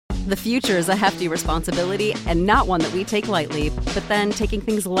The future is a hefty responsibility and not one that we take lightly, but then taking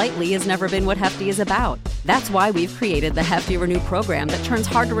things lightly has never been what Hefty is about. That's why we've created the Hefty Renew program that turns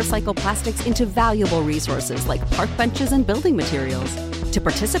hard-to-recycle plastics into valuable resources like park benches and building materials. To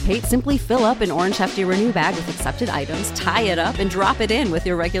participate, simply fill up an orange Hefty Renew bag with accepted items, tie it up, and drop it in with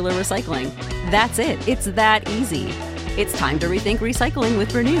your regular recycling. That's it. It's that easy. It's time to rethink recycling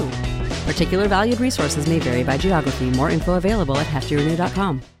with Renew. Particular valued resources may vary by geography. More info available at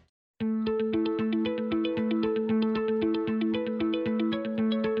heftyrenew.com.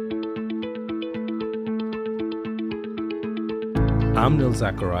 I'm Neil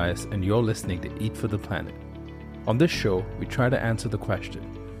Zacharias, and you're listening to Eat for the Planet. On this show, we try to answer the question,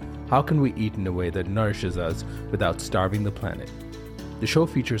 how can we eat in a way that nourishes us without starving the planet? The show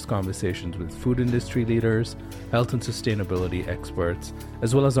features conversations with food industry leaders, health and sustainability experts,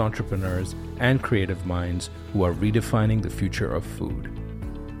 as well as entrepreneurs and creative minds who are redefining the future of food.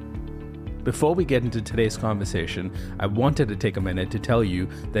 Before we get into today's conversation, I wanted to take a minute to tell you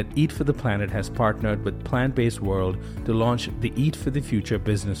that Eat for the Planet has partnered with Plant-Based World to launch the Eat for the Future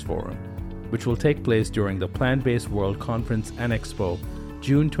Business Forum, which will take place during the Plant-Based World Conference and Expo,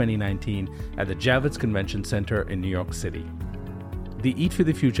 June 2019, at the Javits Convention Center in New York City. The Eat for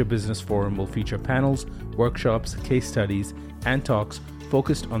the Future Business Forum will feature panels, workshops, case studies, and talks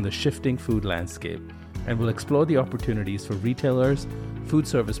focused on the shifting food landscape, and will explore the opportunities for retailers, food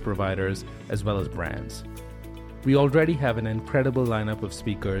service providers, as well as brands. We already have an incredible lineup of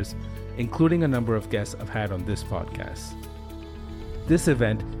speakers, including a number of guests I've had on this podcast. This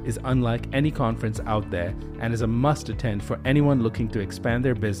event is unlike any conference out there and is a must attend for anyone looking to expand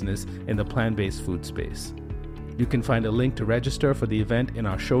their business in the plant-based food space. You can find a link to register for the event in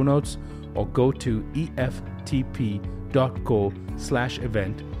our show notes or go to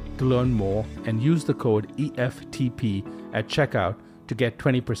eftp.co/event to learn more and use the code EFTP at checkout to get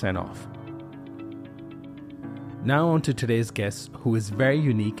 20% off. Now on to today's guest, who is very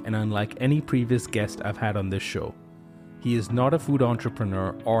unique and unlike any previous guest I've had on this show. He is not a food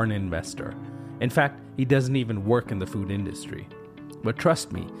entrepreneur or an investor. In fact, he doesn't even work in the food industry. But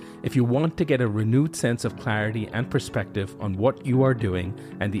trust me, if you want to get a renewed sense of clarity and perspective on what you are doing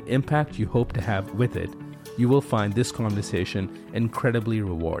and the impact you hope to have with it, you will find this conversation incredibly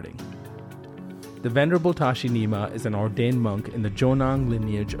rewarding. The Venerable Tashi Nyima is an ordained monk in the Jonang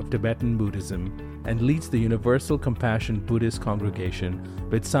lineage of Tibetan Buddhism and leads the Universal Compassion Buddhist Congregation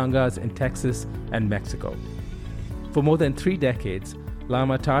with sanghas in Texas and Mexico. For more than 3 decades,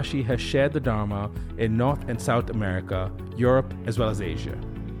 Lama Tashi has shared the Dharma in North and South America, Europe, as well as Asia.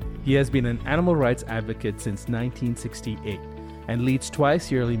 He has been an animal rights advocate since 1968 and leads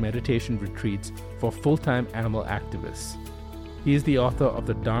twice-yearly meditation retreats for full-time animal activists. He is the author of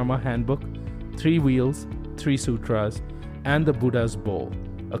the Dharma Handbook, 3 Wheels, 3 Sutras, and the Buddha's Bowl,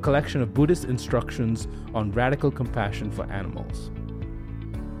 a collection of Buddhist instructions on radical compassion for animals.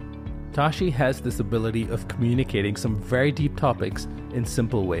 Tashi has this ability of communicating some very deep topics in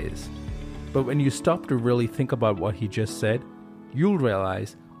simple ways. But when you stop to really think about what he just said, you'll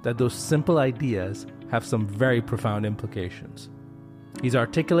realize that those simple ideas have some very profound implications. He's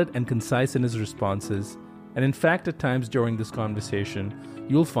articulate and concise in his responses, and in fact, at times during this conversation,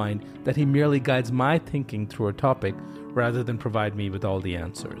 you'll find that he merely guides my thinking through a topic rather than provide me with all the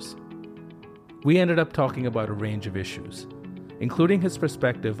answers. We ended up talking about a range of issues, including his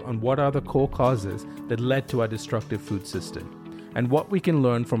perspective on what are the core causes that led to our destructive food system, and what we can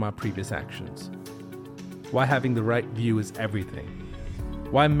learn from our previous actions. Why having the right view is everything.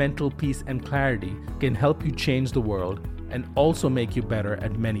 Why mental peace and clarity can help you change the world and also make you better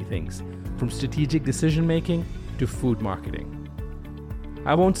at many things, from strategic decision-making to food marketing.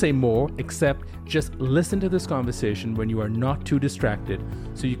 I won't say more, except just listen to this conversation when you are not too distracted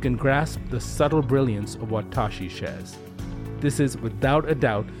so you can grasp the subtle brilliance of what Tashi shares. This is, without a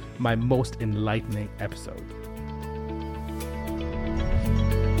doubt, my most enlightening episode.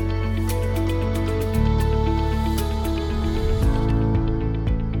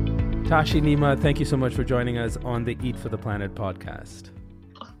 Tashi Nyima, thank you so much for joining us on the Eat for the Planet podcast.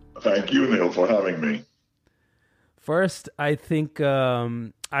 Thank you, Neil, for having me. First, I think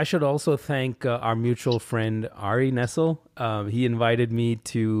I should also thank our mutual friend, Ari Nessel. He invited me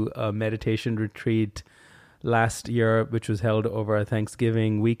to a meditation retreat last year, which was held over a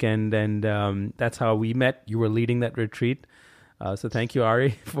Thanksgiving weekend, and that's how we met. You were leading that retreat. So thank you,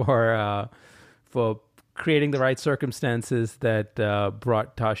 Ari, for creating the right circumstances that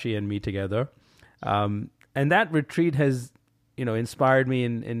brought Tashi and me together. And that retreat has, inspired me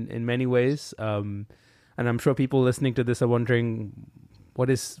in many ways. And I'm sure people listening to this are wondering, what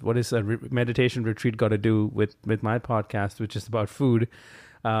is a meditation retreat got to do with my podcast, which is about food?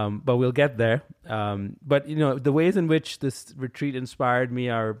 but we'll get there. But the ways in which this retreat inspired me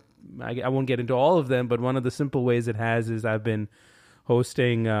are, I won't get into all of them, but one of the simple ways it has is I've been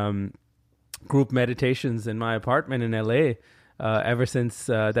hosting group meditations in my apartment in LA ever since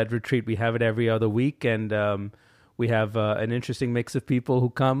that retreat. We have it every other week, and we have an interesting mix of people who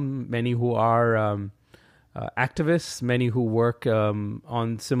come, many who are activists, many who work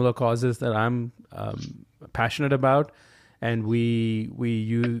on similar causes that I'm passionate about. And we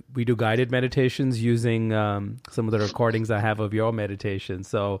do guided meditations using some of the recordings I have of your meditation.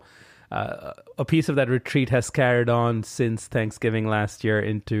 So a piece of that retreat has carried on since Thanksgiving last year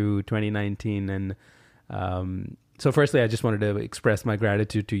into 2019. And so firstly, I just wanted to express my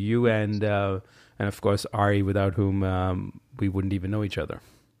gratitude to you and of course, Ari, without whom we wouldn't even know each other.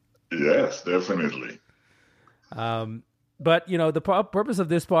 Yes, definitely. But, the purpose of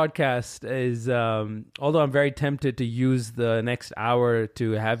this podcast is, although I'm very tempted to use the next hour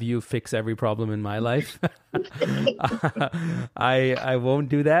to have you fix every problem in my life, I won't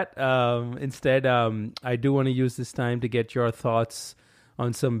do that. Instead, I do want to use this time to get your thoughts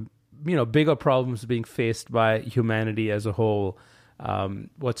on some, bigger problems being faced by humanity as a whole.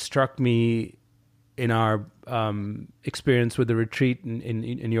 What struck me in our experience with the retreat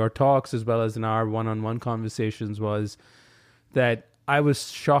in your talks, as well as in our one-on-one conversations, was that I was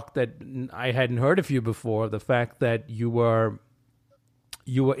shocked that I hadn't heard of you before. The fact that you were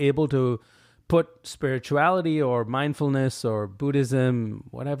able to put spirituality or mindfulness or Buddhism,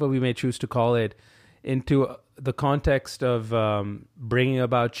 whatever we may choose to call it, into the context of bringing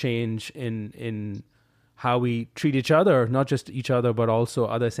about change in how we treat each other, not just each other, but also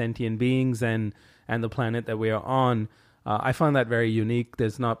other sentient beings and the planet that we are on. I find that very unique.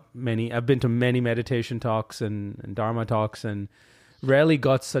 There's not many. I've been to many meditation talks and Dharma talks and rarely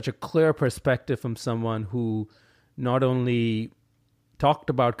got such a clear perspective from someone who not only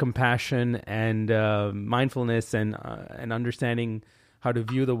talked about compassion and mindfulness and understanding how to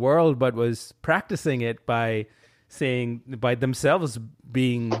view the world, but was practicing it by themselves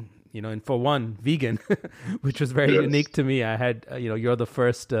being, and for one, vegan, which was very unique to me. I had, you're the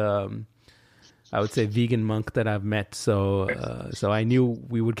first I would say vegan monk that I've met. So I knew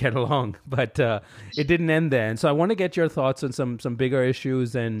we would get along, but it didn't end there. And so I want to get your thoughts on some bigger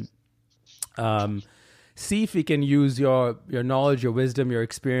issues and see if we can use your knowledge, your wisdom, your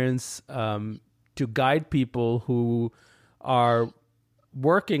experience to guide people who are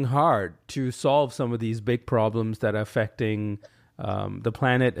working hard to solve some of these big problems that are affecting the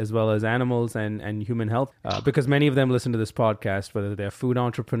planet as well as animals and human health, because many of them listen to this podcast, whether they're food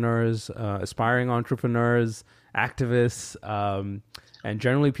entrepreneurs, aspiring entrepreneurs, activists, and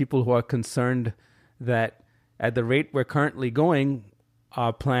generally people who are concerned that at the rate we're currently going,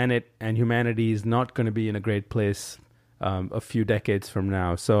 our planet and humanity is not going to be in a great place a few decades from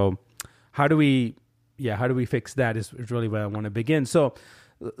now. So how do we fix that is really where I want to begin. So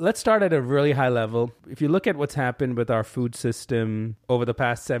let's start at a really high level. If you look at what's happened with our food system over the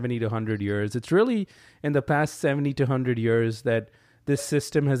past 70 to 100 years, it's really in the past 70 to 100 years that this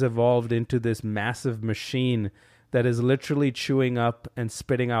system has evolved into this massive machine that is literally chewing up and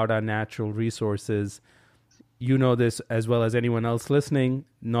spitting out our natural resources. You know this as well as anyone else listening.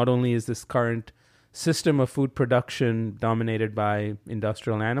 Not only is this current system of food production dominated by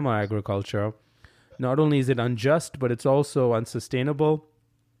industrial and animal agriculture, not only is it unjust, but it's also unsustainable.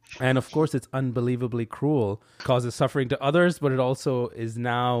 And of course, it's unbelievably cruel. It causes suffering to others, but it also is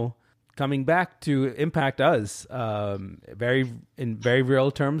now coming back to impact us in very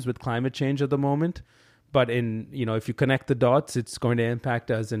real terms with climate change at the moment. But if you connect the dots, it's going to impact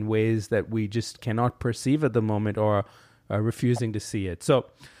us in ways that we just cannot perceive at the moment or are refusing to see it. So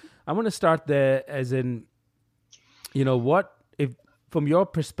I want to start there as in, if from your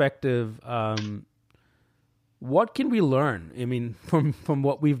perspective, what can we learn? I mean, from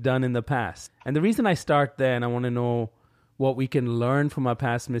what we've done in the past. And the reason I start there and I want to know what we can learn from our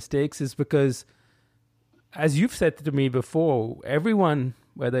past mistakes is because, as you've said to me before, everyone,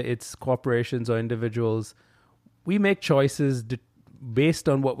 whether it's corporations or individuals, we make choices based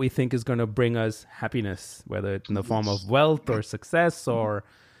on what we think is going to bring us happiness, whether it's in the form of wealth or success or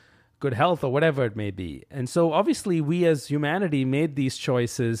good health or whatever it may be. And so obviously we as humanity made these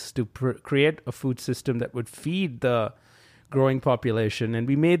choices to create a food system that would feed the growing population. And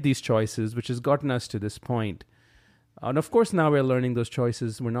we made these choices, which has gotten us to this point. And of course, now we're learning those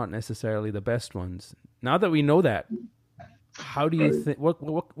choices were not necessarily the best ones. Now that we know that, how do you think,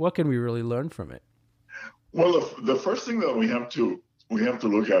 what can we really learn from it? Well, the first thing that we have to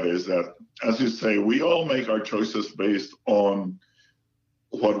look at is that, as you say, we all make our choices based on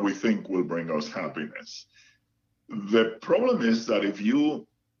what we think will bring us happiness. The problem is that if you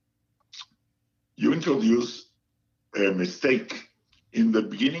you introduce a mistake in the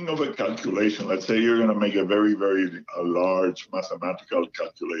beginning of a calculation. Let's say you're going to make a very, very large mathematical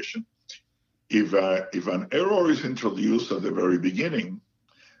calculation. If an error is introduced at the very beginning,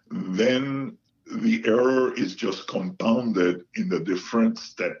 then the error is just compounded in the different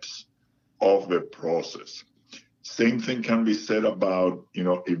steps of the process. Same thing can be said about,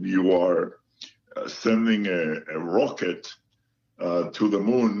 if you are sending a rocket to the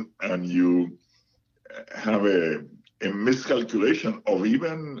moon and you have a miscalculation of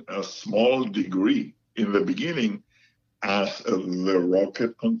even a small degree in the beginning, as the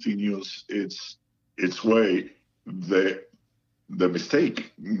rocket continues its way, the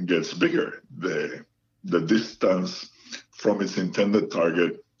mistake gets bigger. The distance from its intended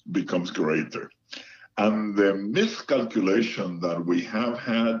target becomes greater. And the miscalculation that we have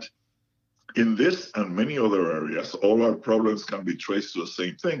had in this and many other areas, all our problems can be traced to the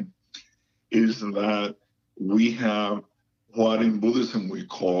same thing, is that we have what in Buddhism we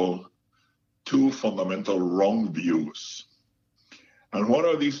call two fundamental wrong views. And what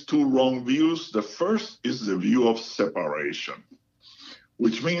are these two wrong views? The first is the view of separation,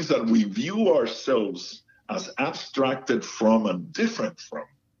 which means that we view ourselves as abstracted from and different from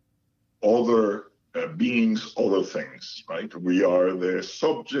other beings, other things, right? We are the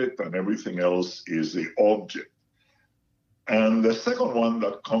subject and everything else is the object. And the second one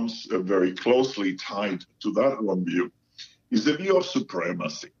that comes very closely tied to that one view is the view of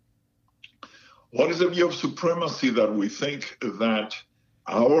supremacy. What is the view of supremacy? That we think that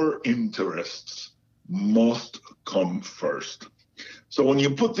our interests must come first. So when you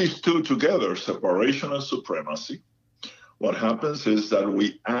put these two together, separation and supremacy, what happens is that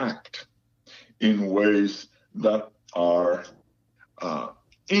we act in ways that are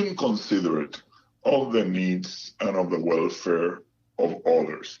inconsiderate of the needs and of the welfare of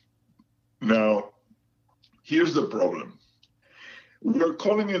others. Now, here's the problem. We're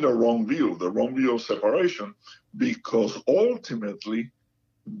calling it a wrong view, the wrong view of separation, because ultimately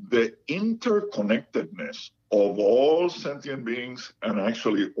the interconnectedness of all sentient beings and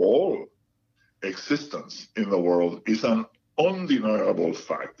actually all existence in the world is an undeniable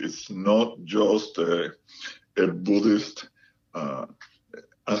fact. It's not just a Buddhist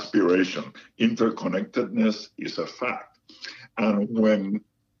aspiration. Interconnectedness is a fact. And when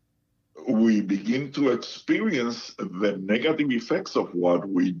we begin to experience the negative effects of what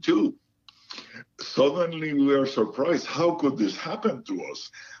we do, suddenly we are surprised. How could this happen to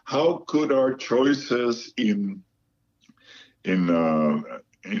us? How could our choices in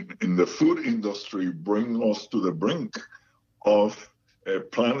the food industry bring us to the brink of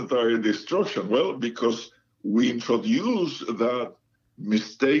planetary destruction? Well, because we introduce that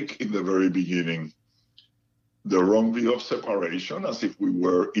mistake in the very beginning, the wrong view of separation, as if we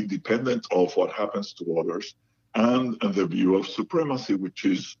were independent of what happens to others, and the view of supremacy, which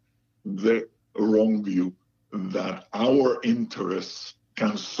is the wrong view that our interests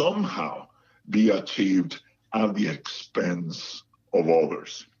can somehow be achieved at the expense of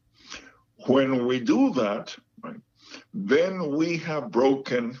others. When we do that, right, then we have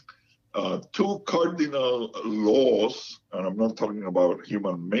broken two cardinal laws, and I'm not talking about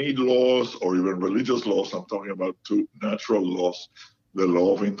human-made laws or even religious laws. I'm talking about two natural laws, the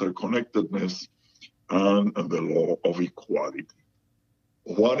law of interconnectedness and the law of equality.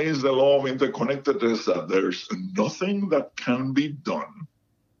 What is the law of interconnectedness? That there's nothing that can be done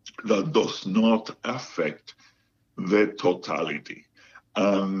that does not affect the totality.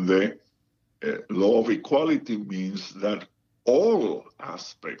 And the law of equality means that all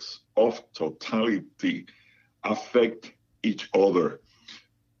aspects of totality affect each other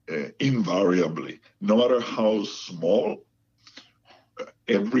invariably. No matter how small,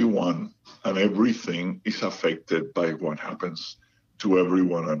 everyone and everything is affected by what happens to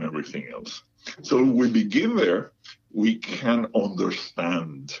everyone and everything else. So we begin there, we can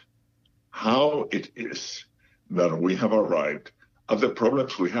understand how it is that we have arrived at the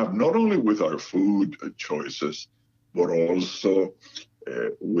problems we have, not only with our food choices, but also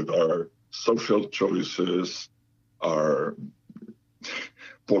with our social choices, our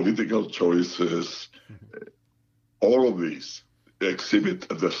political choices. All of these exhibit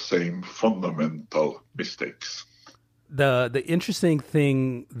the same fundamental mistakes. The interesting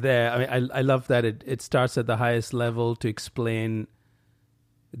thing there, I mean, I love that it starts at the highest level to explain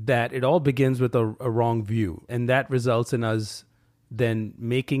that it all begins with a wrong view, and that results in us then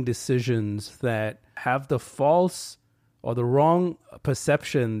making decisions that have the false or the wrong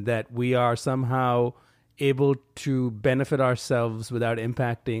perception that we are somehow able to benefit ourselves without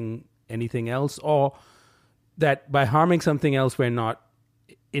impacting anything else, or that by harming something else, we're not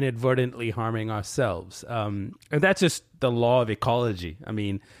inadvertently harming ourselves. And that's just the law of ecology. I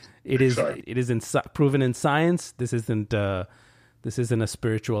mean, it is proven in science. This isn't a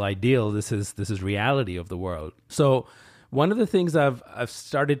spiritual ideal. This is reality of the world. So one of the things I've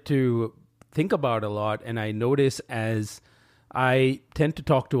started to think about a lot, and I notice as I tend to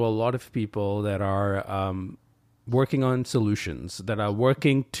talk to a lot of people that are working on solutions, that are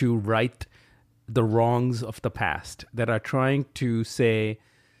working to right the wrongs of the past, that are trying to say,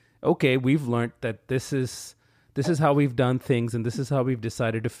 okay, we've learned that this is how we've done things and this is how we've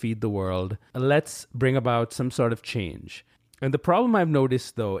decided to feed the world. Let's bring about some sort of change. And the problem I've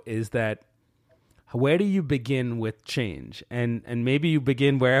noticed, though, is that where do you begin with change? And maybe you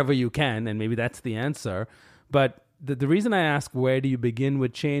begin wherever you can, and maybe that's the answer. But the reason I ask where do you begin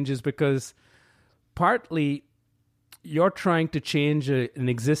with change is because partly you're trying to change an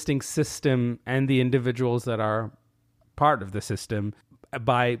existing system and the individuals that are part of the system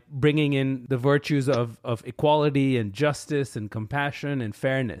by bringing in the virtues of equality and justice and compassion and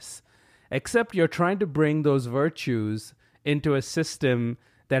fairness. Except you're trying to bring those virtues into a system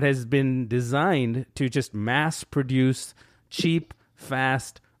that has been designed to just mass produce cheap,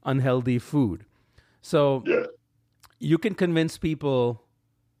 fast, unhealthy food. So you can convince people,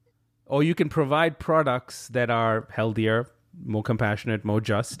 or you can provide products that are healthier, more compassionate, more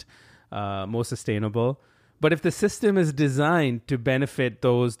just, more sustainable. But if the system is designed to benefit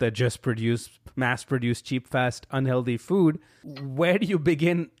those that just mass produce cheap, fast, unhealthy food, where do you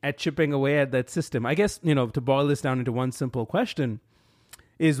begin at chipping away at that system? I guess, to boil this down into one simple question,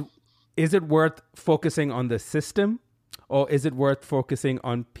 is it worth focusing on the system, or is it worth focusing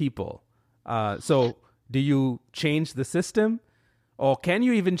on people? So do you change the system, or can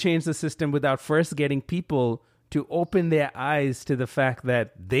you even change the system without first getting people to open their eyes to the fact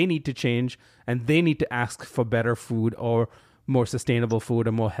that they need to change and they need to ask for better food or more sustainable food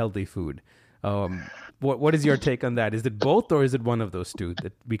or more healthy food? What is your take on that? Is it both, or is it one of those two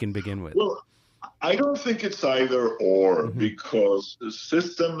that we can begin with? Well, I don't think it's either or, because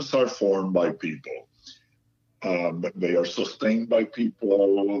systems are formed by people. They are sustained by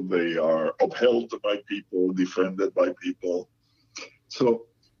people. They are upheld by people, defended by people. So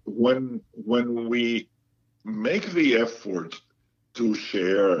when we make the effort to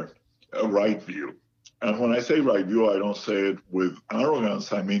share a right view, and when I say right view, I don't say it with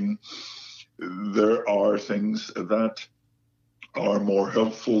arrogance. I mean, there are things that are more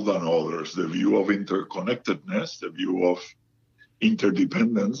helpful than others. The view of interconnectedness, the view of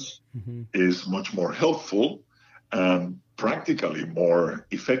interdependence is much more helpful and practically more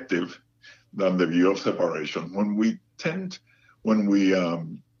effective than the view of separation. When we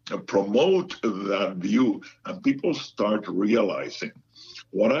promote that view and people start realizing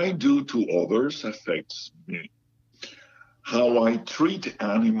what I do to others affects me, how I treat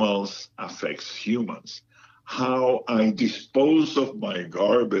animals affects humans, how I dispose of my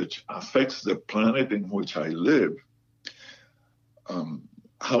garbage affects the planet in which I live,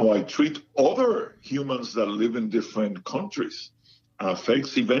 how I treat other humans that live in different countries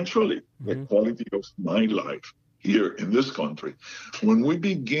affects eventually the quality of my life here in this country. When we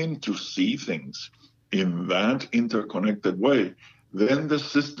begin to see things in that interconnected way, then the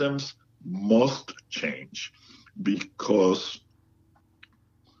systems must change, because,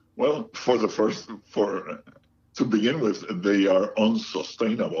 well, to begin with, they are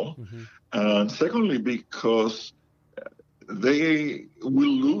unsustainable. And secondly, because they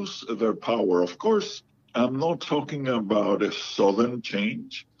will lose their power. Of course, I'm not talking about a sudden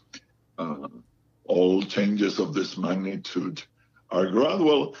change. All changes of this magnitude are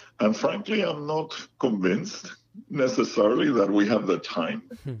gradual. And frankly, I'm not convinced necessarily that we have the time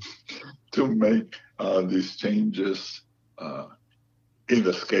to make these changes in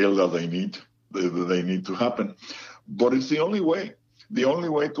the scale that they need to happen. But it's the only way. The only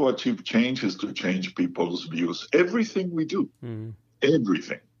way to achieve change is to change people's views. Everything we do,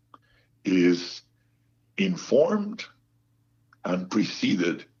 everything is informed and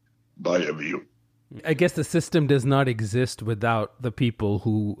preceded by a view. I guess the system does not exist without the people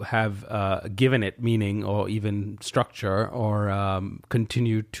who have given it meaning or even structure, or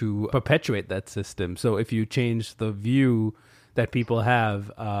continue to perpetuate that system. So if you change the view that people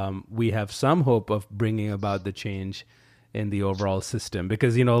have, we have some hope of bringing about the change in the overall system.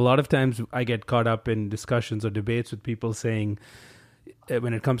 Because, a lot of times I get caught up in discussions or debates with people saying,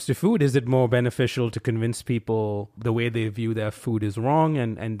 when it comes to food, is it more beneficial to convince people the way they view their food is wrong,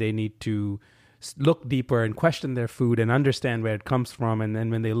 and they need to look deeper and question their food and understand where it comes from, and then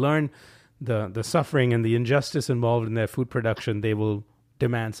when they learn the suffering and the injustice involved in their food production, they will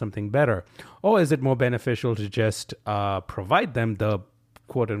demand something better? Or is it more beneficial to just provide them the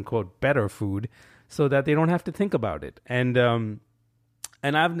quote unquote better food, so that they don't have to think about it. And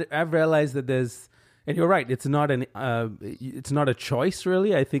I've realized that and you're right, it's not a choice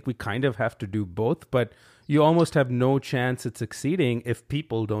really. I think we kind of have to do both, but you almost have no chance at succeeding if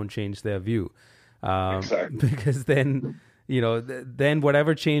people don't change their view. Exactly. Because then, then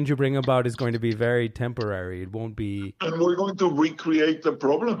whatever change you bring about is going to be very temporary. It won't be. And we're going to recreate the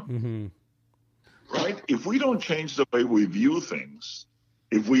problem. Mm-hmm. Right? If we don't change the way we view things,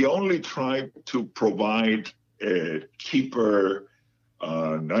 if we only try to provide a cheaper,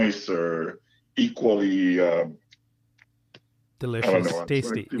 nicer, equally delicious,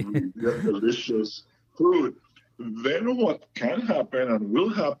 tasty, delicious food, then what can happen and will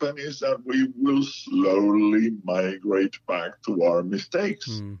happen is that we will slowly migrate back to our mistakes.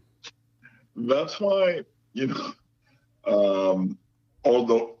 Mm. That's why,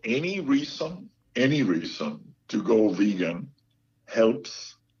 although any reason to go vegan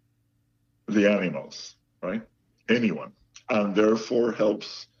helps the animals, right? Anyone. And therefore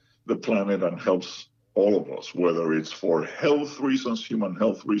helps the planet and helps all of us, whether it's for health reasons, human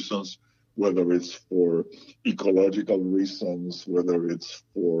health reasons, whether it's for ecological reasons, whether it's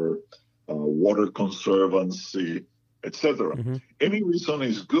for water conservancy, etc. Mm-hmm. Any reason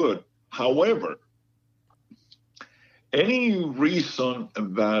is good. However, any reason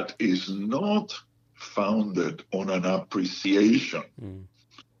that is not founded on an appreciation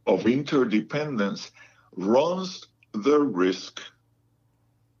of interdependence runs the risk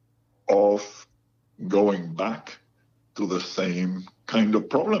of going back to the same kind of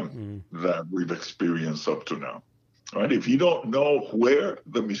problem that we've experienced up to now. Right? If you don't know where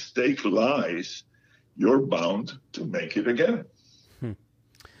the mistake lies, you're bound to make it again.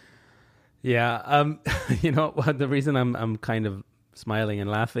 Yeah. The reason I'm kind of smiling and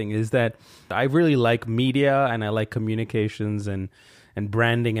laughing is that I really like media and I like communications and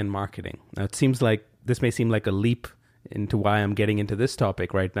branding and marketing. Now, it seems like this may seem like a leap into why I'm getting into this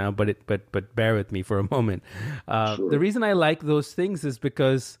topic right now, but bear with me for a moment. Sure. The reason I like those things is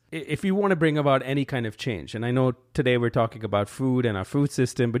because if you want to bring about any kind of change, and I know today we're talking about food and our food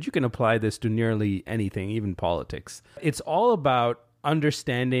system, but you can apply this to nearly anything, even politics. It's all about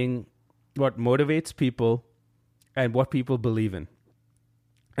understanding what motivates people and what people believe in.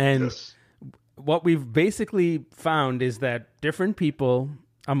 And Yes. What we've basically found is that different people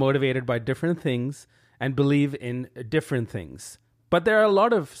are motivated by different things and believe in different things. But there are a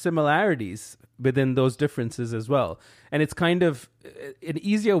lot of similarities within those differences as well. And it's kind of an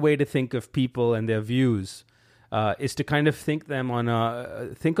easier way to think of people and their views is to kind of think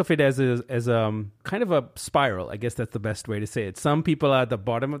of it as a kind of a spiral. I guess that's the best way to say it. Some people are at the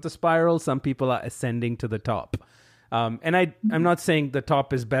bottom of the spiral. Some people are ascending to the top. And I'm not saying the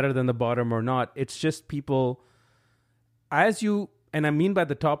top is better than the bottom or not. It's just people, and I mean by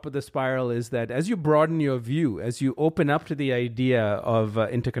the top of the spiral is that as you broaden your view, as you open up to the idea of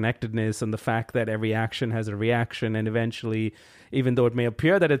interconnectedness and the fact that every action has a reaction, and eventually, even though it may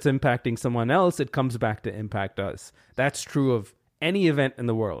appear that it's impacting someone else, it comes back to impact us. That's true of any event in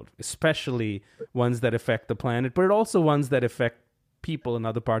the world, especially ones that affect the planet, but also ones that affect people in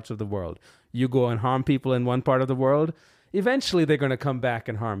other parts of the world. You go and harm people in one part of the world, eventually they're going to come back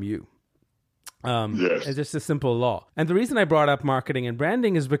and harm you. Yes. It's just a simple law. And the reason I brought up marketing and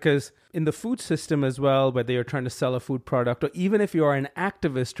branding is because in the food system as well, whether you're trying to sell a food product, or even if you're an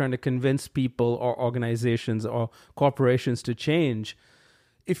activist trying to convince people or organizations or corporations to change,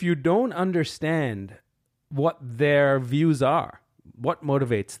 if you don't understand what their views are, what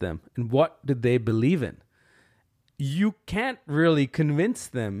motivates them, and what do they believe in, you can't really convince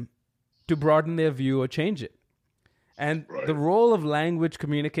them to broaden their view or change it. And Right. the role of language,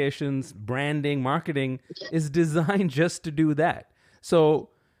 communications, branding, marketing is designed just to do that. So,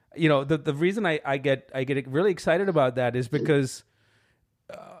 the reason I get really excited about that is because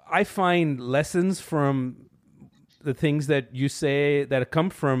I find lessons from the things that you say that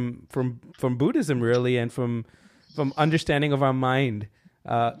come from Buddhism, really, and from understanding of our mind,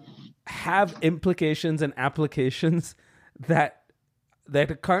 have implications and applications that are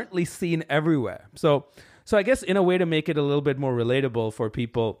currently seen everywhere. So I guess in a way to make it a little bit more relatable for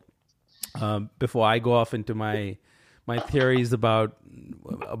people, before I go off into my theories about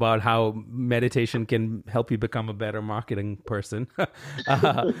how meditation can help you become a better marketing person,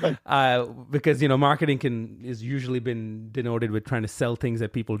 because marketing is usually been denoted with trying to sell things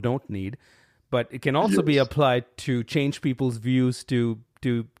that people don't need, but it can also be applied to change people's views to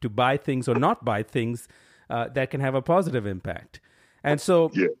buy things or not buy things that can have a positive impact. And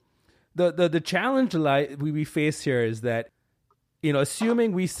so the challenge we face here is that,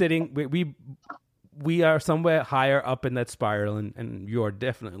 assuming we are somewhere higher up in that spiral, and you are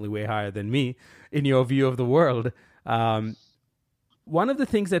definitely way higher than me in your view of the world. One of the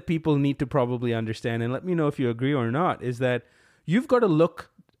things that people need to probably understand, and let me know if you agree or not, is that you've got to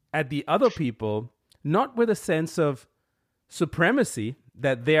look at the other people not with a sense of supremacy,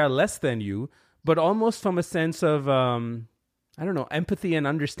 that they are less than you, but almost from a sense of, empathy and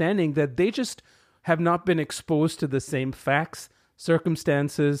understanding that they just have not been exposed to the same facts,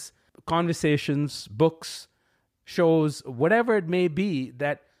 circumstances, conversations, books, shows, whatever it may be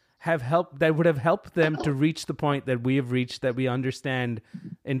that would have helped them to reach the point that we have reached, that we understand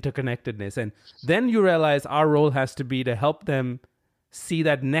interconnectedness. And then you realize our role has to be to help them see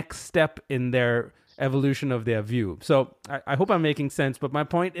that next step in their evolution of their view. So I hope I'm making sense, but my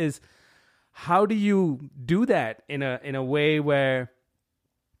point is, how do you do that in a way where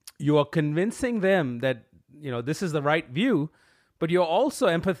you are convincing them that, this is the right view, but you're also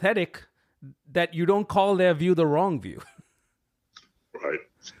empathetic that you don't call their view the wrong view? Right.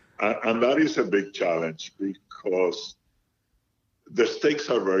 And that is a big challenge because the stakes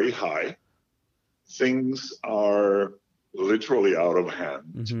are very high. Things are literally out of hand.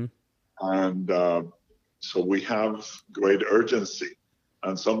 Mm-hmm. And so we have great urgency.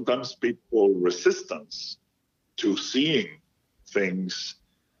 And sometimes people resistance to seeing things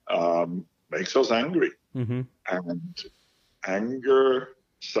makes us angry. Mm-hmm. And anger,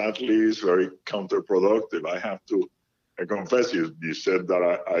 sadly, is very counterproductive. I have to confess, you said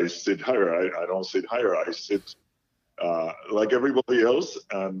that I sit higher. I don't sit higher. I sit like everybody else,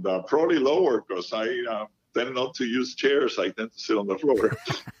 and probably lower because I tend not to use chairs. I tend to sit on the floor.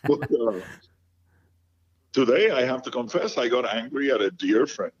 But, today, I have to confess, I got angry at a dear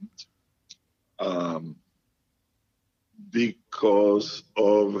friend because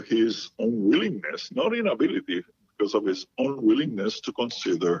of his unwillingness, not inability, because of his unwillingness to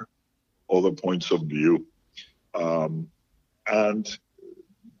consider other points of view. And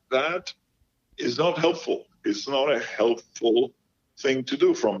that is not helpful. It's not a helpful thing to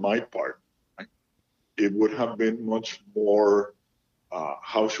do from my part. Right? It would have been much more,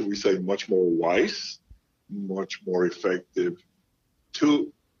 much more wise, much more effective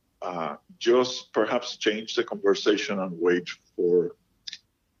to just perhaps change the conversation and wait for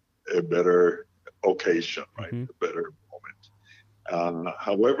a better occasion, right? Mm-hmm. A better moment.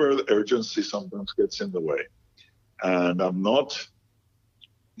 However, the urgency sometimes gets in the way. And I'm not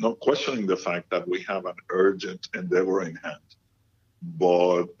questioning the fact that we have an urgent endeavor in hand,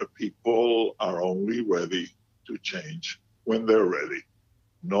 but people are only ready to change when they're ready,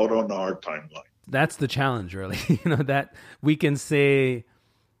 not on our timeline. That's the challenge, really. That we can say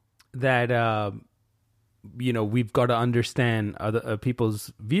that, we've got to understand other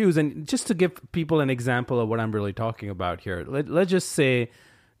people's views. And just to give people an example of what I'm really talking about here, let's just say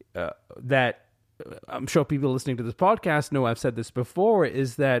that I'm sure people listening to this podcast know I've said this before,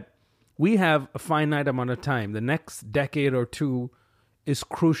 is that we have a finite amount of time. The next decade or two is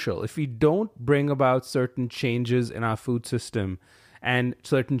crucial. If we don't bring about certain changes in our food system and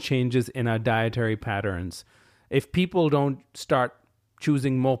certain changes in our dietary patterns, if people don't start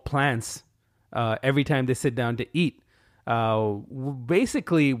choosing more plants every time they sit down to eat,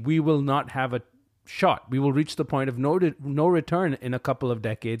 basically we will not have a shot. We will reach the point of no return in a couple of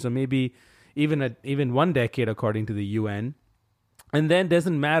decades, or maybe even 1 decade, according to the UN. And then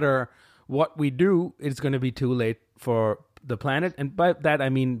doesn't matter what we do, it's going to be too late for the planet. And by that, I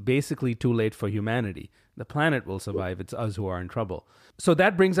mean basically too late for humanity. The planet will survive. It's us who are in trouble. So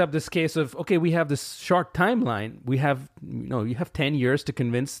that brings up this case of, okay, we have this short timeline. We have, you have 10 years to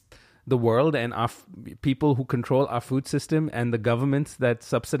convince the world and our people who control our food system and the governments that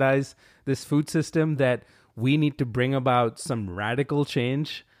subsidize this food system that we need to bring about some radical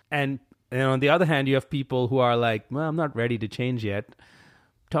change. And on the other hand, you have people who are like, well, I'm not ready to change yet.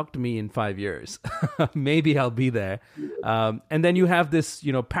 Talk to me in 5 years. Maybe I'll be there. And then you have this,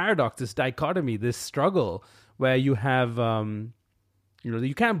 paradox, this dichotomy, this struggle where you have,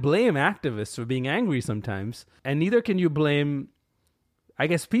 you can't blame activists for being angry sometimes. And neither can you blame, I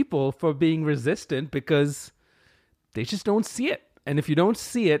guess, people for being resistant because they just don't see it. And if you don't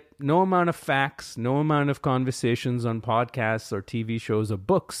see it, no amount of facts, no amount of conversations on podcasts or TV shows or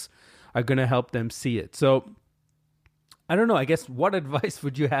books are going to help them see it. So I don't know, I guess, what advice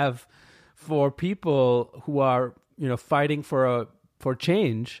would you have for people who are, fighting for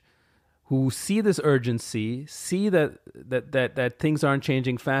change, who see this urgency, see that things aren't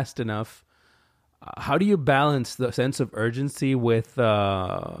changing fast enough? How do you balance the sense of urgency with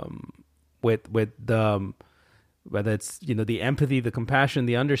the whether it's, the empathy, the compassion,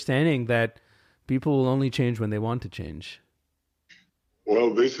 the understanding that people will only change when they want to change?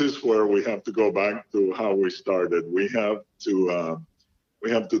 Well, this is where we have to go back to how we started. We have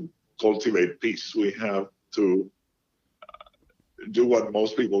to cultivate peace. We have to do what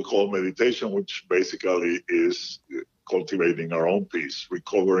most people call meditation, which basically is cultivating our own peace,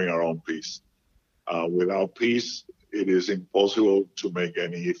 recovering our own peace. Without peace, it is impossible to make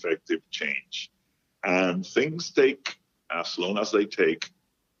any effective change. And things take as long as they take,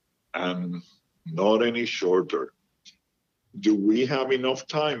 and not any shorter. Do we have enough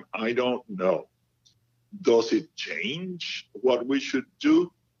time? I don't know. Does it change what we should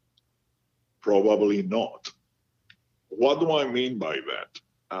do? Probably not. What do I mean by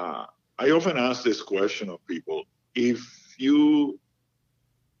that? I often ask this question of people. If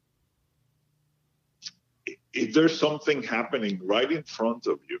there's something happening right in front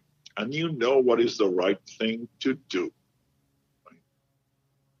of you and you know what is the right thing to do,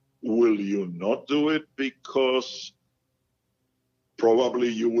 will you not do it because probably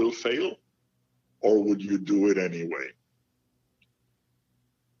you will fail? Or would you do it anyway?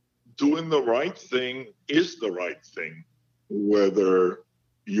 Doing the right thing is the right thing, whether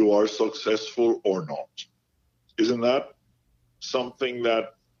you are successful or not. Isn't that something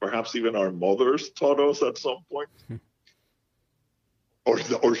that perhaps even our mothers taught us at some point?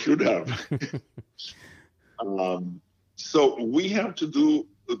 or should have. So we have to do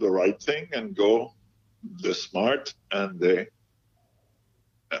the right thing and go the smart and the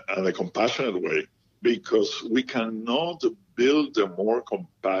compassionate way, because we cannot build a more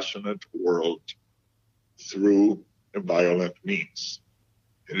compassionate world through violent means.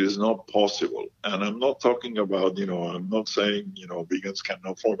 It is not possible. And I'm not talking about, I'm not saying, vegans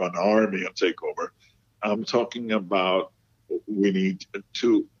cannot form an army and take over. I'm talking about we need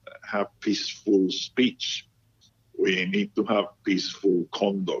to have peaceful speech. We need to have peaceful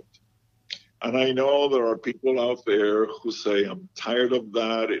conduct. And I know there are people out there who say, I'm tired of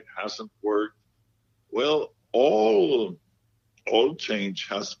that, it hasn't worked. Well, all change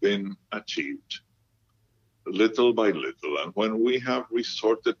has been achieved little by little. And when we have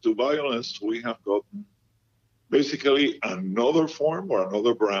resorted to violence, we have gotten basically another form or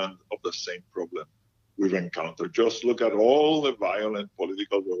another brand of the same problem we've encountered. Just look at all the violent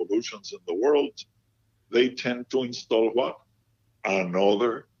political revolutions in the world. They tend to install what?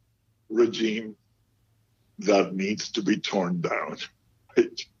 Another regime that needs to be torn down.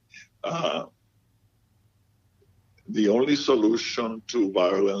 Right? The only solution to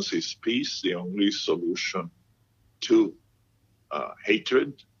violence is peace. The only solution to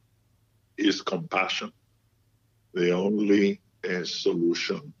hatred is compassion. The only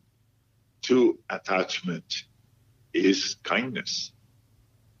solution to attachment is kindness.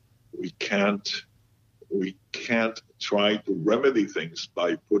 We can't try to remedy things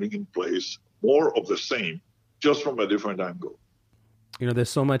by putting in place more of the same, just from a different angle. There's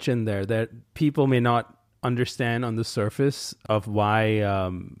so much in there that people may not understand on the surface of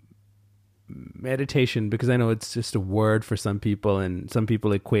why meditation, because I know it's just a word for some people, and some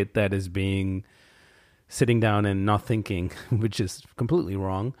people equate that as being sitting down and not thinking, which is completely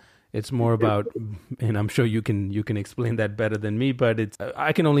wrong. It's more about, and I'm sure you can explain that better than me, but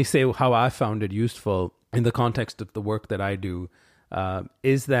I can only say how I found it useful in the context of the work that I do,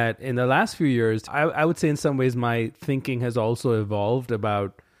 is that in the last few years, I would say in some ways my thinking has also evolved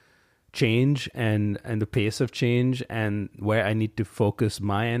about change and the pace of change and where I need to focus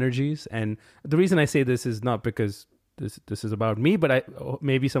my energies. And the reason I say this is not because this is about me, but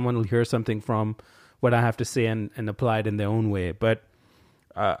maybe someone will hear something from what I have to say and apply it in their own way. But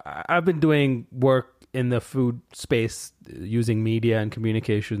I've been doing work in the food space using media and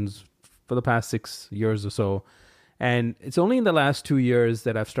communications for the past 6 years or so. And it's only in the last 2 years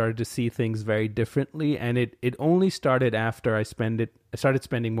that I've started to see things very differently. And it only started after I started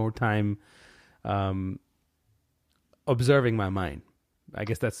spending more time observing my mind. I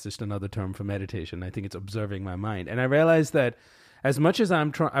guess that's just another term for meditation. I think it's observing my mind. And I realized that as much as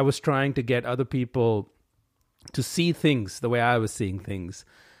I was trying to get other people to see things the way I was seeing things,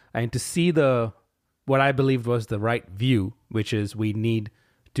 and to see what I believed was the right view, which is we need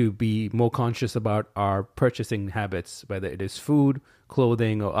to be more conscious about our purchasing habits, whether it is food,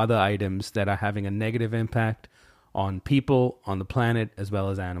 clothing, or other items that are having a negative impact on people, on the planet, as well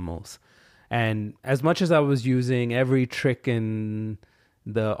as animals. And as much as I was using every trick in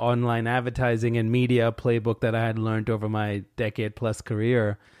the online advertising and media playbook that I had learned over my decade-plus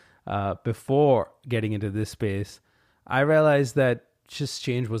career before getting into this space, I realized that just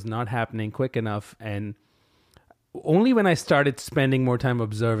change was not happening quick enough. And only when I started spending more time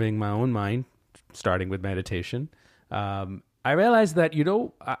observing my own mind, starting with meditation, I realized that,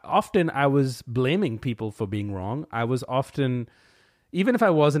 often I was blaming people for being wrong. I was often even if I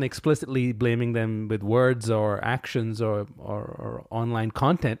wasn't explicitly blaming them with words or actions or online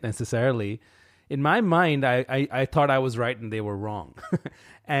content necessarily, in my mind, I thought I was right and they were wrong.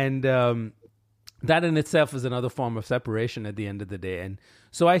 And that in itself is another form of separation at the end of the day. And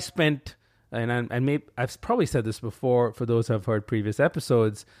so I spent, and maybe I've probably said this before for those who have heard previous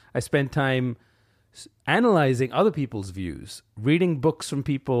episodes, I spent time analyzing other people's views, reading books from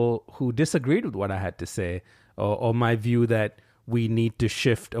people who disagreed with what I had to say, or my view that we need to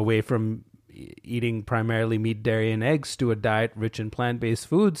shift away from eating primarily meat, dairy, and eggs to a diet rich in plant-based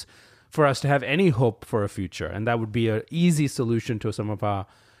foods for us to have any hope for a future. And that would be an easy solution to some of our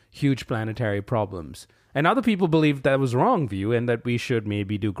huge planetary problems. And other people believed that was wrong view and that we should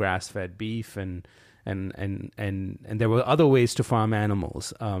maybe do grass-fed beef and there were other ways to farm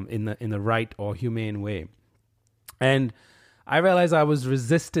animals in the right or humane way. And I realized I was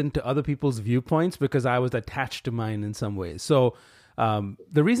resistant to other people's viewpoints because I was attached to mine in some ways. So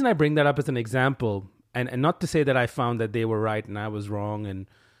the reason I bring that up as an example, and not to say that I found that they were right and I was wrong, and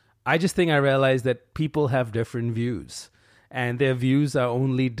I just think I realized that people have different views, and their views are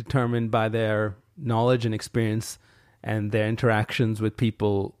only determined by their knowledge and experience and their interactions with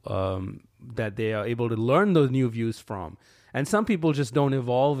people that they are able to learn those new views from. And some people just don't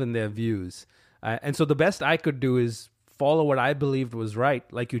evolve in their views. And so the best I could do is follow what I believed was right,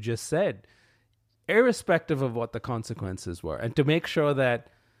 like you just said, irrespective of what the consequences were. And to make sure that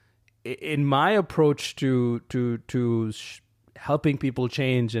in my approach to helping people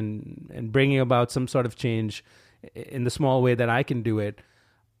change and bringing about some sort of change in the small way that I can do it,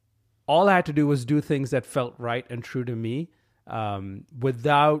 all I had to do was do things that felt right and true to me,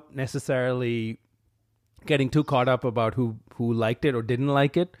 without necessarily getting too caught up about who liked it or didn't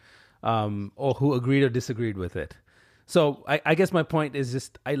like it, or who agreed or disagreed with it. So I guess my point is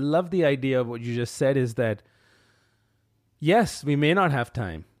just, I love the idea of what you just said, is that, yes, we may not have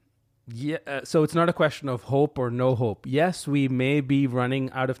time. Yeah, so it's not a question of hope or no hope. Yes, we may be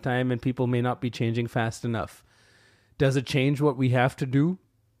running out of time and people may not be changing fast enough. Does it change what we have to do?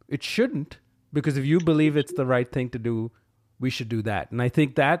 It shouldn't, because if you believe it's the right thing to do, we should do that. And I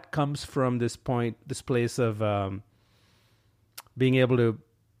think that comes from this place of being able to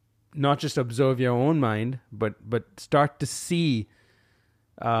not just observe your own mind, but start to see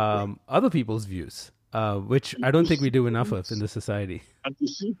other people's views, which I don't think we do enough of in the society. And to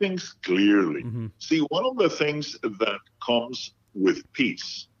see things clearly. Mm-hmm. See, one of the things that comes with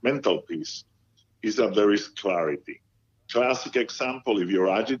peace, mental peace, is that there is clarity. Classic example, if you're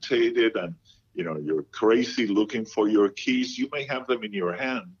agitated and you're crazy looking for your keys, you may have them in your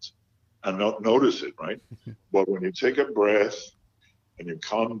hand and not notice it, right? But when you take a breath and you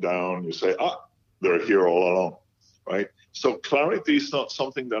calm down, you say, they're here all along, right? So clarity is not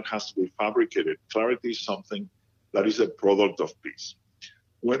something that has to be fabricated. Clarity is something that is a product of peace.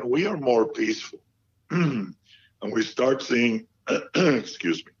 When we are more peaceful and we start seeing,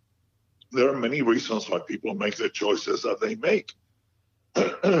 excuse me, there are many reasons why people make the choices that they make.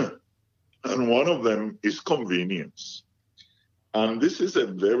 And one of them is convenience. And this is a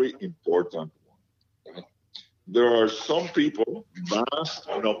very important one. There are some people, vast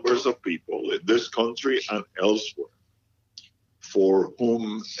numbers of people in this country and elsewhere, for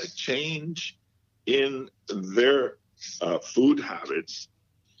whom a change in their food habits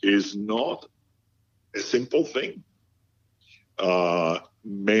is not a simple thing.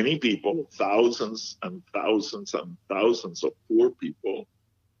 Many people, thousands and thousands and thousands of poor people,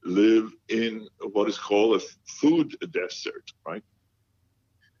 live in what is called a food desert, right?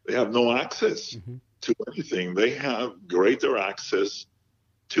 They have no access to anything. They have greater access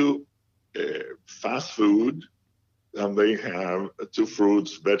to fast food than they have to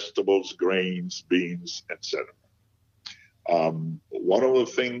fruits, vegetables, grains, beans, etc. One of the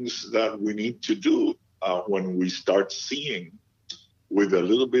things that we need to do when we start seeing with a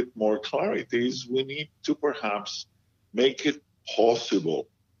little bit more clarity is we need to perhaps make it possible,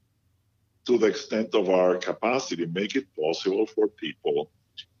 to the extent of our capacity, make it possible for people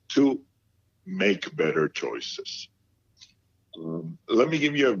to make better choices. Let me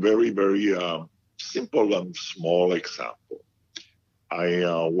give you a very, very simple and small example.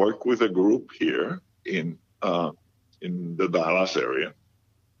 I work with a group here in the Dallas area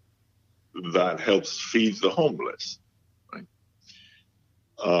that helps feed the homeless. Right?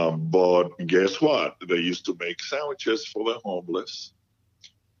 But guess what? They used to make sandwiches for the homeless,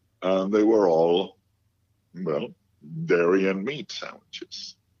 and they were all, dairy and meat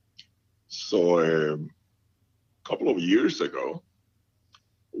sandwiches. So a couple of years ago,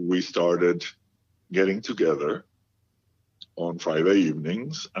 we started getting together on Friday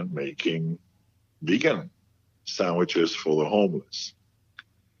evenings and making vegan sandwiches for the homeless.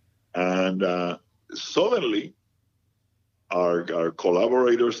 And suddenly, our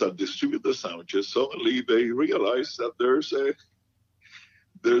collaborators that distribute the sandwiches, suddenly they realize that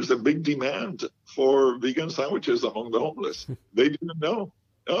there's a big demand for vegan sandwiches among the homeless. They didn't know.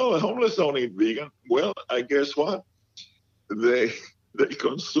 Oh, the homeless don't eat vegan. Well, I guess what? They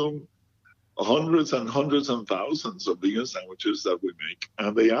consume hundreds and hundreds and thousands of vegan sandwiches that we make,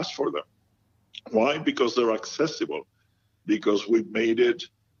 and they ask for them. Why? Because they're accessible, because we made it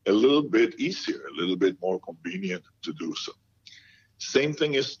a little bit easier, a little bit more convenient to do so. Same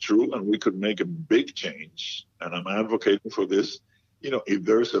thing is true, and we could make a big change, and I'm advocating for this. If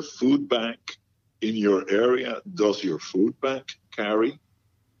there's a food bank in your area, does your food bank carry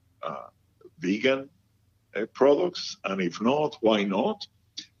vegan products? And if not, why not?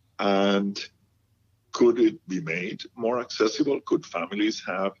 And could it be made more accessible? Could families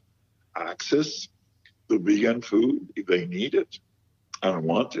have access to vegan food if they need it and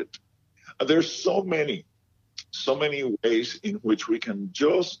want it? And there's so many ways in which we can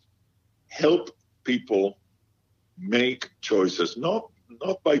just help people make choices, not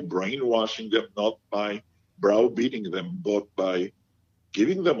by brainwashing them, not by browbeating them, but by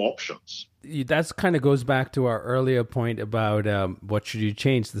giving them options. That kind of goes back to our earlier point about what should you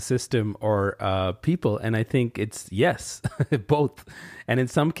change, the system or people? And I think it's yes, both. And in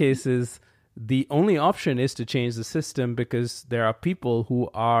some cases, the only option is to change the system because there are people who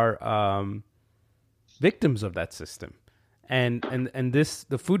are victims of that system. And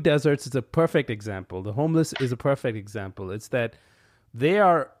the food deserts is a perfect example. The homeless is a perfect example. It's that they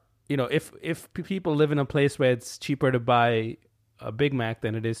are, if people live in a place where it's cheaper to buy a Big Mac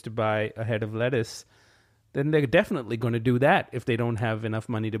than it is to buy a head of lettuce, then they're definitely going to do that if they don't have enough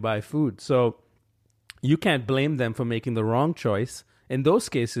money to buy food. So you can't blame them for making the wrong choice. In those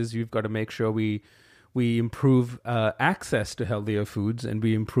cases, you've got to make sure we improve access to healthier foods and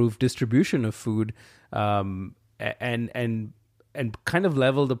we improve distribution of food, and kind of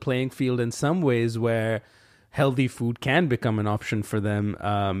level the playing field in some ways where healthy food can become an option for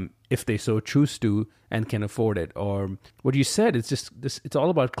them if they so choose to and can afford it. Or what you said, it's all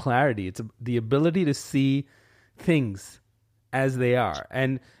about clarity. It's the ability to see things as they are.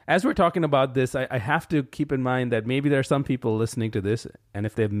 And as we're talking about this, I have to keep in mind that maybe there are some people listening to this, and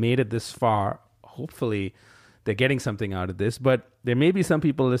if they've made it this far, hopefully they're getting something out of this. But there may be some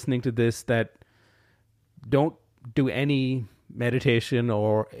people listening to this that don't do any meditation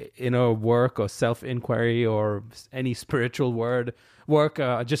or inner work or self-inquiry or any spiritual work,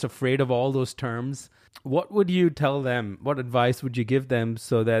 just afraid of all those terms. What would you tell them? What advice would you give them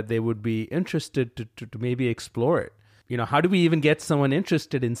so that they would be interested to maybe explore it? How do we even get someone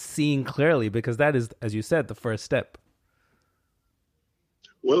interested in seeing clearly? Because that is, as you said, the first step.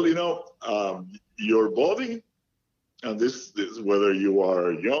 Well, your body, and this whether you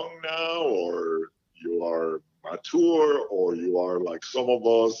are young now or you are mature or you are like some of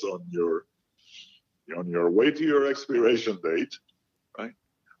us on your way to your expiration date, right?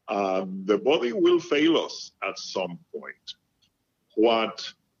 The body will fail us at some point.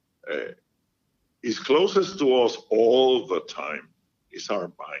 What is closest to us all the time is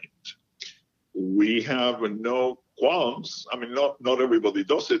our mind. We have no qualms. I mean, not everybody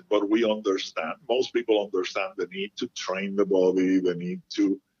does it, but we understand. Most people understand the need to train the body, the need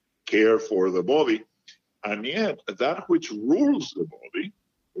to care for the body. And yet, that which rules the body,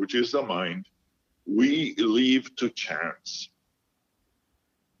 which is the mind, we leave to chance.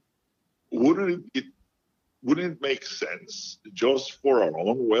 Wouldn't it make sense just for our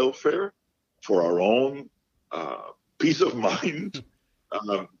own welfare, for our own peace of mind,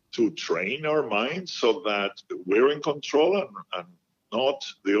 to train our minds so that we're in control and not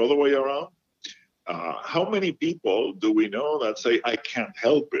the other way around? How many people do we know that say, I can't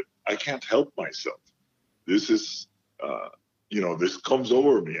help it. I can't help myself. This is, this comes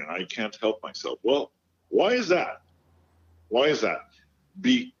over me and I can't help myself. Well, why is that? Why is that?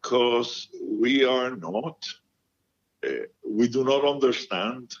 Because we do not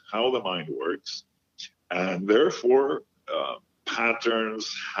understand how the mind works. And therefore,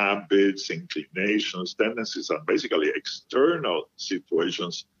 patterns, habits, inclinations, tendencies, and basically external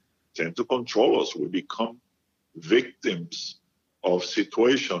situations tend to control us. We become victims of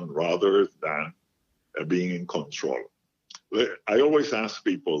situation rather than being in control. I always ask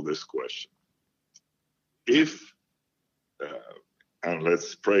people this question. If, and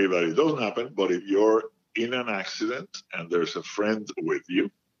let's pray that it doesn't happen, but if you're in an accident and there's a friend with you,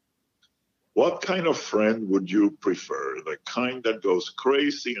 what kind of friend would you prefer? The kind that goes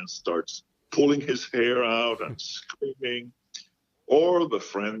crazy and starts pulling his hair out and screaming, or the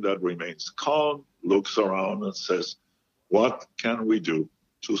friend that remains calm, looks around and says, what can we do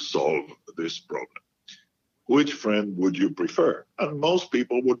to solve this problem. Which friend would you prefer? And most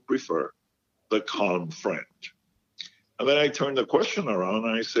people would prefer the calm friend. And then I turn the question around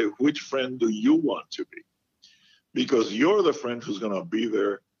and I say, which friend do you want to be? Because you're the friend who's going to be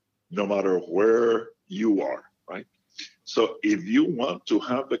there no matter where you are, right? So if you want to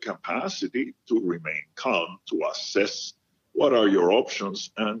have the capacity to remain calm, to assess what are your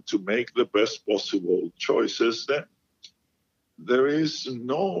options and to make the best possible choices, then there is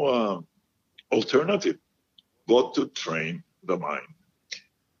no alternative but to train the mind.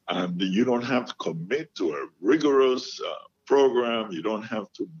 And you don't have to commit to a rigorous program. You don't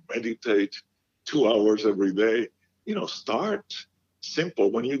have to meditate 2 hours every day. Start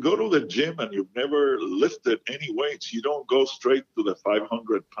simple. When you go to the gym and you've never lifted any weights, you don't go straight to the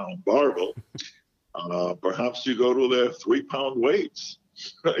 500-pound barbell. Perhaps you go to the 3-pound weights,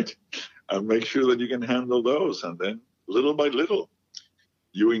 right? And make sure that you can handle those. And then little by little,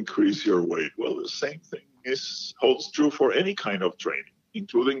 you increase your weight. Well, the same thing holds true for any kind of training,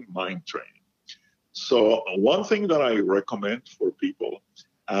 including mind training. So one thing that I recommend for people,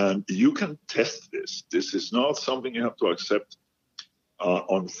 and you can test this. This is not something you have to accept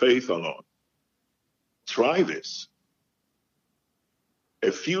on faith alone. Try this.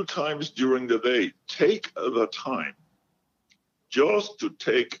 A few times during the day, take the time just to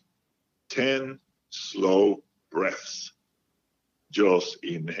take 10 slow breaths. Just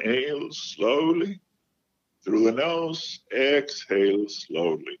inhale slowly through the nose, exhale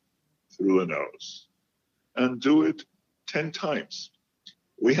slowly through the nose, and do it 10 times.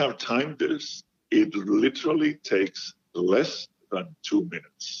 We have timed this. It literally takes less than 2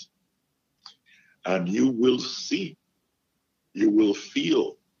 minutes. And you will see, you will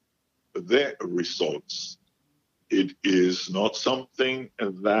feel the results. It is not something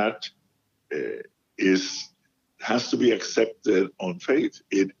that has to be accepted on faith.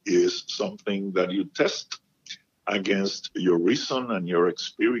 It is something that you test against your reason and your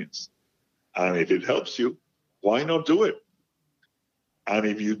experience. And if it helps you, why not do it? And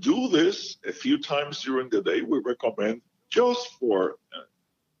if you do this a few times during the day, we recommend just for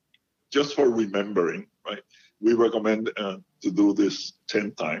remembering, right? We recommend to do this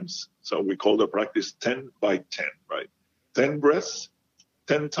 10 times. So we call the practice 10 by 10, right? 10 breaths,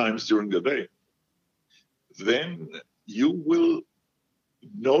 10 times during the day. Then you will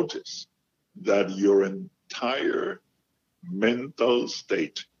notice that your entire mental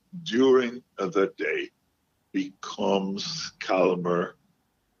state during the day becomes calmer,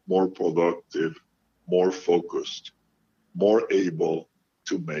 more productive, more focused, more able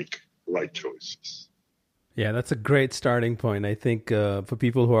to make right choices. Yeah, that's a great starting point. I think for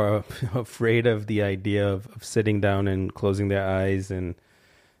people who are afraid of the idea of sitting down and closing their eyes, and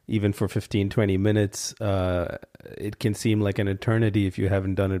even for 15, 20 minutes, it can seem like an eternity if you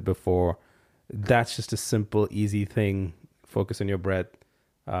haven't done it before. That's just a simple, easy thing. Focus on your breath.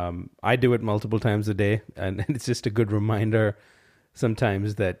 I do it multiple times a day, and it's just a good reminder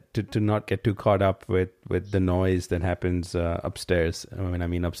sometimes that to not get too caught up with the noise that happens upstairs. I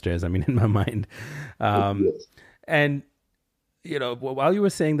mean upstairs, I mean in my mind. And, while you were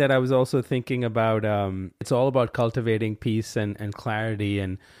saying that, I was also thinking about it's all about cultivating peace and clarity.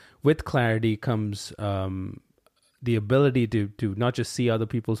 And with clarity comes the ability to not just see other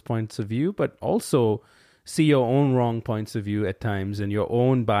people's points of view, but also see your own wrong points of view at times and your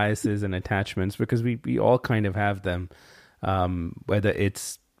own biases and attachments, because we all kind of have them, whether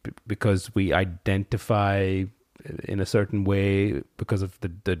it's because we identify in a certain way because of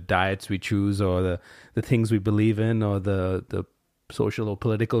the diets we choose, or the things we believe in, or the social or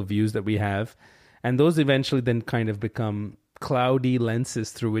political views that we have. And those eventually then kind of become cloudy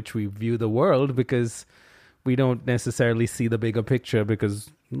lenses through which we view the world, because we don't necessarily see the bigger picture, because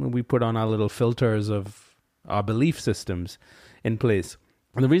we put on our little filters of our belief systems in place.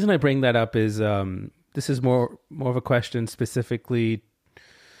 And the reason I bring that up is this is more of a question specifically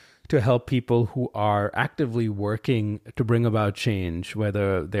to help people who are actively working to bring about change,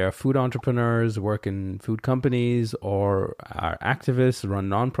 whether they're food entrepreneurs, work in food companies, or are activists, run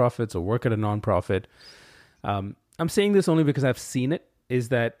nonprofits, or work at a nonprofit. I'm saying this only because I've seen it, is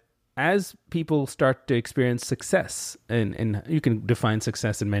that as people start to experience success, and you can define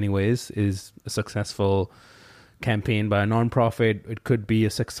success in many ways, is a successful campaign by a nonprofit. It could be a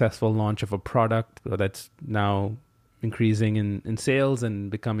successful launch of a product that's now increasing in sales and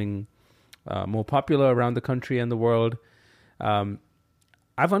becoming more popular around the country and the world. I've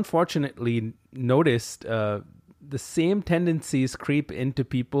unfortunately noticed the same tendencies creep into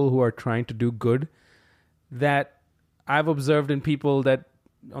people who are trying to do good that I've observed in people that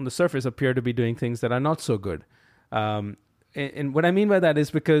on the surface appear to be doing things that are not so good. And what I mean by that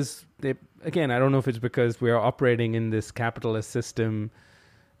is because, again, I don't know if it's because we are operating in this capitalist system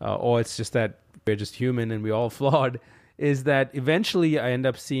or it's just that we're just human and we're all flawed, is that eventually I end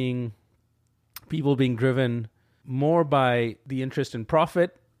up seeing people being driven more by the interest in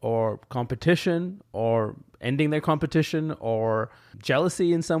profit or competition or ending their competition or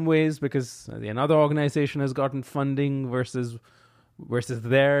jealousy in some ways because another organization has gotten funding versus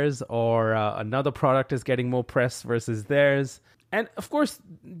theirs, or another product is getting more press versus theirs. And of course,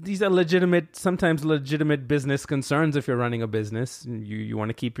 these are sometimes legitimate business concerns. If you're running a business, you want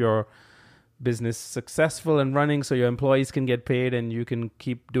to keep your business successful and running so your employees can get paid and you can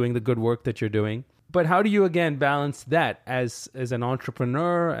keep doing the good work that you're doing. But how do you, again, balance that as an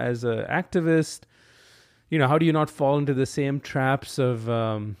entrepreneur, as an activist? How do you not fall into the same traps of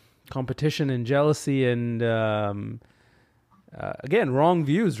competition and jealousy and again, wrong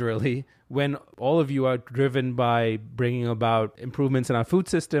views, really, when all of you are driven by bringing about improvements in our food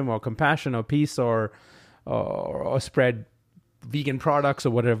system or compassion or peace or spread vegan products or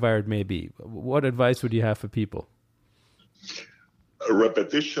whatever it may be? What advice would you have for people?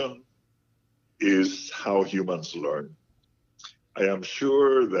 Repetition is how humans learn. I am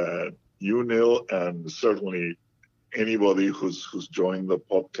sure that you, Neil, and certainly anybody who's joined the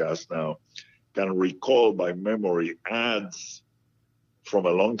podcast now can recall by memory ads from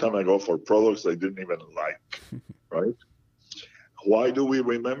a long time ago for products they didn't even like, right? Why do we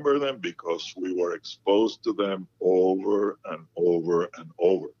remember them? Because we were exposed to them over and over and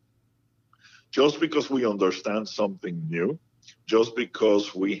over. Just because we understand something new, just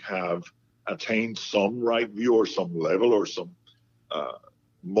because we have attained some right view or some level or some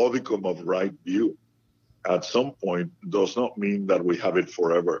modicum of right view at some point does not mean that we have it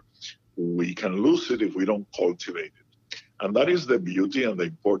forever. We can lose it if we don't cultivate it. And that is the beauty and the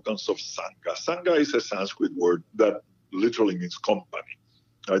importance of Sangha. Sangha is a Sanskrit word that literally means company,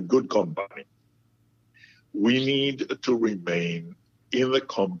 a good company. We need to remain in the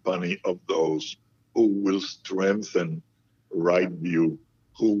company of those who will strengthen right view,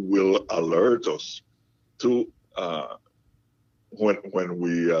 who will alert us to when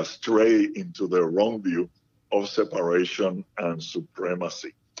we stray into the wrong view of separation and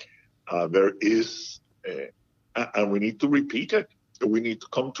supremacy. There is, and we need to repeat it. We need to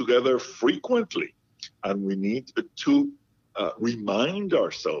come together frequently, and we need to remind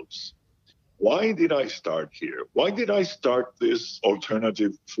ourselves, why did I start here? Why did I start this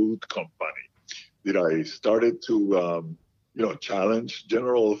alternative food company? Did I start it to challenge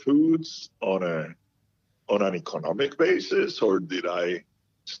General Foods on an economic basis, or did I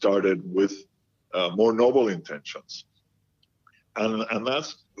start it with more noble intentions? And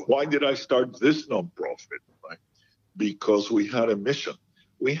that's why did I start this nonprofit, right? Because we had a mission.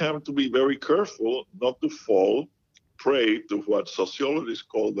 We have to be very careful not to fall prey to what sociologists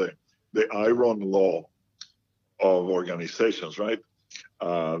call the iron law of organizations, right?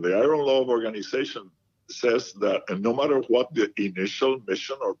 The iron law of organization says that no matter what the initial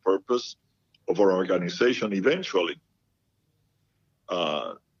mission or purpose of our organization, eventually,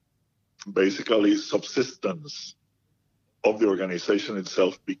 basically subsistence of the organization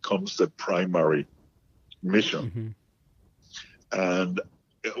itself becomes the primary mission. Mm-hmm. And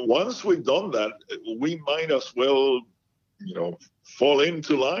once we've done that, we might as well, fall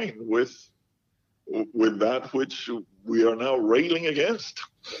into line with that which we are now railing against.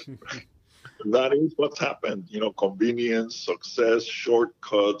 That is what's happened. Convenience, success,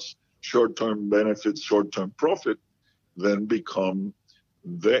 shortcuts, short-term benefits, short-term profit, then become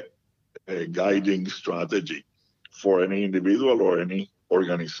the guiding strategy for any individual or any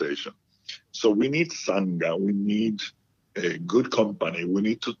organization. So we need Sangha. We need a good company. We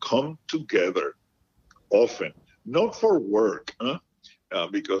need to come together often, not for work,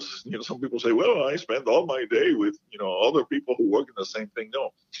 because some people say, well, I spend all my day with other people who work in the same thing.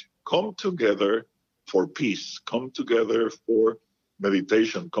 No, come together for peace, come together for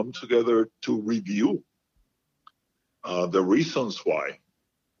meditation, come together to review the reasons why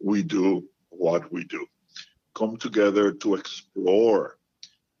we do what we do, come together to explore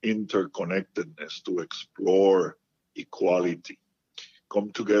interconnectedness, to explore equality, come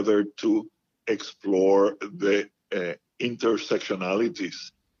together to explore the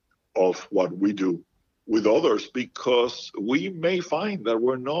intersectionalities of what we do with others, because we may find that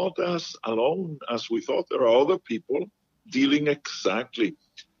we're not as alone as we thought. There are other people dealing exactly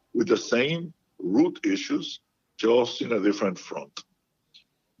with the same root issues, just in a different front.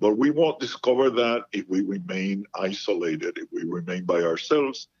 But we won't discover that if we remain isolated, if we remain by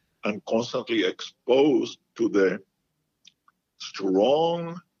ourselves and constantly exposed to the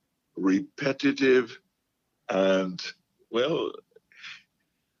strong, repetitive, and well,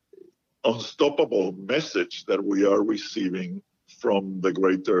 unstoppable message that we are receiving from the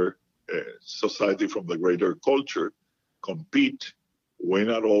greater society, from the greater culture. Compete, win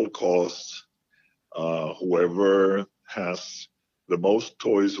at all costs. Whoever has the most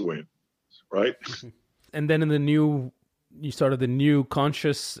toys wins, right? And then in the new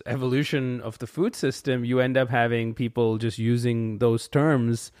conscious evolution of the food system, you end up having people just using those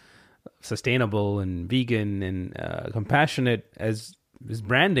terms, sustainable and vegan and compassionate, as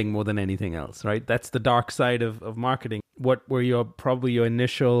branding more than anything else, right? That's the dark side of marketing. What were your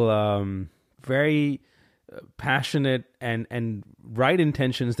initial very passionate and right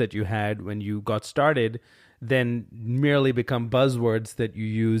intentions that you had when you got started, then merely become buzzwords that you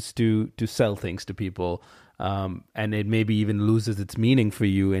use to sell things to people, and it maybe even loses its meaning for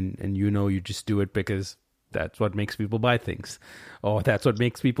you, and you just do it because that's what makes people buy things, or that's what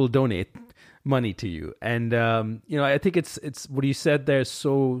makes people donate money to you. And I think it's what you said there is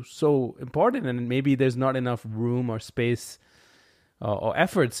so important, and maybe there's not enough room or space or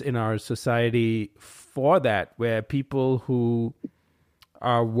efforts in our society for that, where people who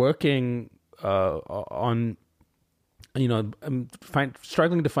are working on, I'm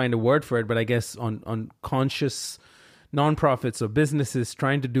struggling to find a word for it, but I guess on conscious nonprofits or businesses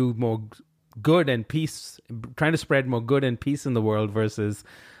trying to do more good and peace, trying to spread more good and peace in the world versus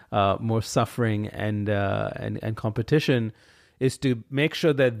more suffering and competition, is to make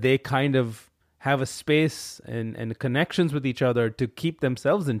sure that they kind of have a space and connections with each other to keep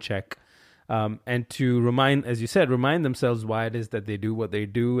themselves in check, and to remind themselves why it is that they do what they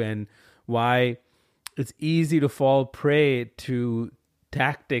do, and why it's easy to fall prey to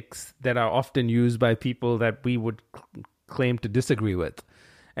tactics that are often used by people that we would claim to disagree with.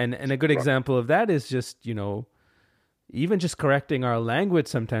 And a good example of that is just, even just correcting our language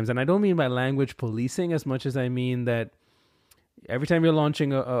sometimes. And I don't mean by language policing as much as I mean that every time you're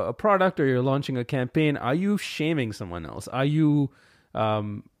launching a product or you're launching a campaign, are you shaming someone else? Are you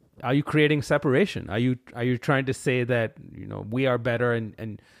creating separation? Are you trying to say that we are better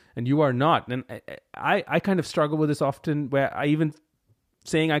and you are not? And I kind of struggle with this often, where I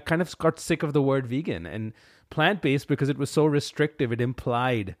kind of got sick of the word vegan and plant-based because it was so restrictive. It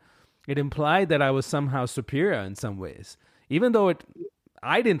implied that I was somehow superior in some ways, even though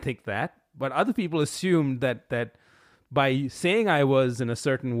I didn't think that, but other people assumed that by saying I was in a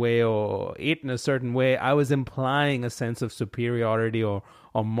certain way or ate in a certain way, I was implying a sense of superiority or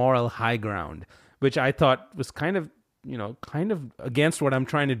moral high ground, which I thought was kind of against what I'm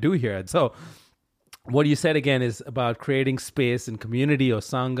trying to do here. And so what you said again is about creating space and community, or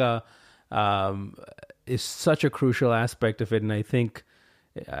Sangha, is such a crucial aspect of it. And I think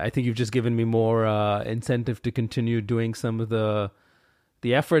you've just given me more incentive to continue doing some of the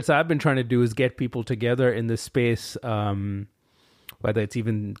efforts I've been trying to do, is get people together in this space, whether it's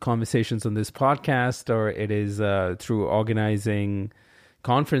even conversations on this podcast, or it is through organizing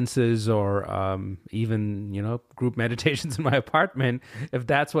conferences, or even group meditations in my apartment, if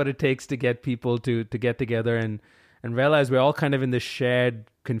that's what it takes to get people to get together and realize we're all kind of in this shared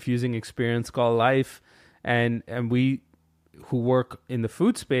confusing experience called life, and we who work in the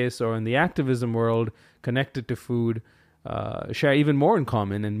food space or in the activism world connected to food share even more in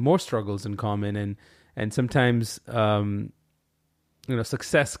common and more struggles in common, and sometimes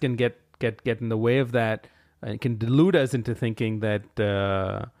success can get in the way of that, and can delude us into thinking that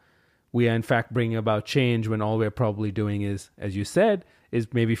we are in fact bringing about change, when all we're probably doing is, as you said, is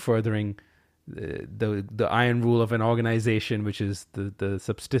maybe furthering the iron rule of an organization, which is the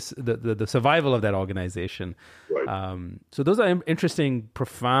survival of that organization. Right. So those are interesting,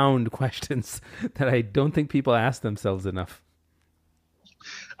 profound questions that I don't think people ask themselves enough.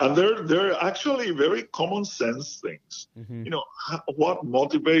 And they're actually very common sense things. Mm-hmm. What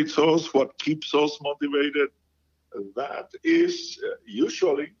motivates us, what keeps us motivated, that is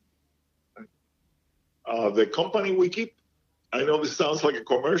usually the company we keep. I know this sounds like a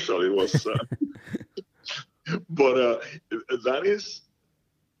commercial. It was, but that is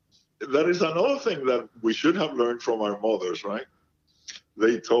another thing that we should have learned from our mothers, right?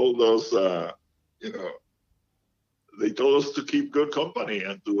 They told us, they told us to keep good company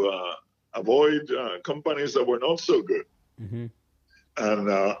and to avoid companies that were not so good. Mm-hmm.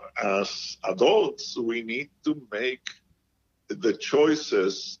 And as adults, we need to make the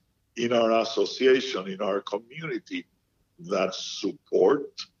choices in our association, in our community, that support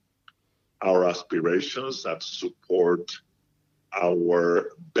our aspirations, that support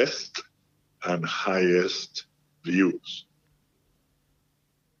our best and highest views.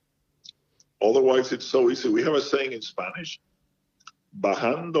 Otherwise, it's so easy. We have a saying in Spanish,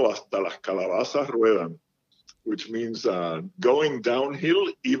 bajando hasta las calabazas ruedan. which means going downhill,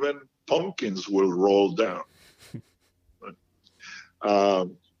 even pumpkins will roll down.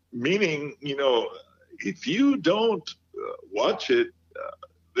 Meaning, if you don't watch it,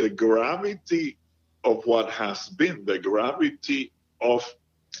 the gravity of what has been, the gravity of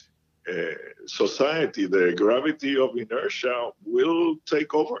society, the gravity of inertia will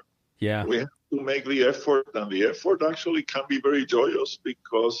take over. Yeah. We have to make the effort, and the effort actually can be very joyous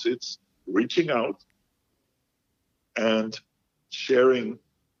because it's reaching out and sharing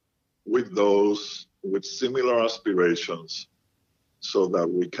with those with similar aspirations so that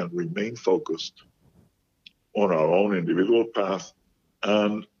we can remain focused on our own individual path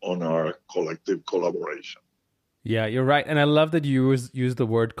and on our collective collaboration. Yeah, you're right. And I love that you use the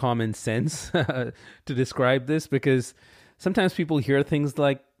word common sense to describe this, because sometimes people hear things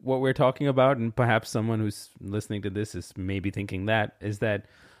like what we're talking about, and perhaps someone who's listening to this is maybe thinking that,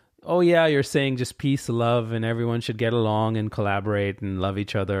 oh yeah, you're saying just peace, love, and everyone should get along and collaborate and love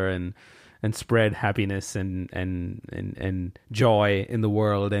each other and spread happiness and joy in the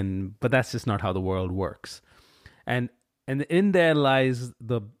world, but that's just not how the world works. And in there lies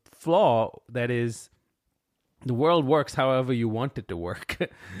the flaw, that is, the world works however you want it to work.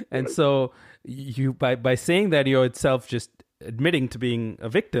 And so you by saying that, you're itself just admitting to being a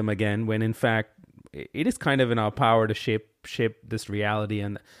victim again, when in fact it is kind of in our power to shape this reality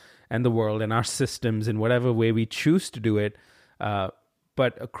and the world and our systems in whatever way we choose to do it.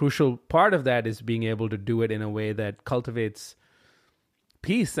 But a crucial part of that is being able to do it in a way that cultivates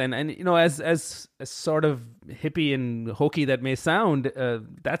peace. And as sort of hippie and hokey that may sound,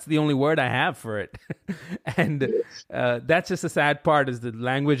 that's the only word I have for it. And that's just the sad part, is that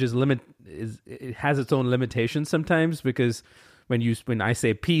language it has its own limitations sometimes, because when I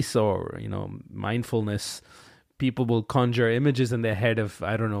say peace or mindfulness, people will conjure images in their head of,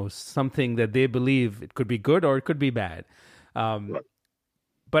 I don't know, something that they believe it could be good or it could be bad. Right.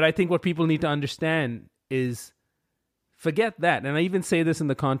 But I think what people need to understand is, forget that. And I even say this in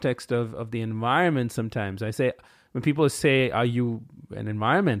the context of the environment sometimes. I say, when people say, are you an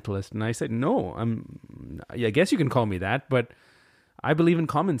environmentalist? And I say, no, I guess you can call me that, but I believe in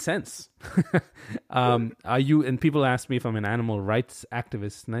common sense. Are you? And people ask me if I'm an animal rights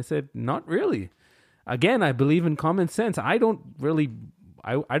activist. And I said, not really. Again, I believe in common sense. I don't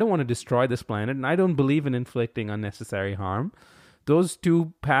want to destroy this planet, and I don't believe in inflicting unnecessary harm. Those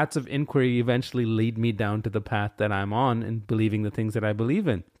two paths of inquiry eventually lead me down to the path that I'm on and believing the things that I believe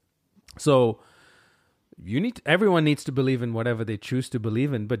in. So everyone needs to believe in whatever they choose to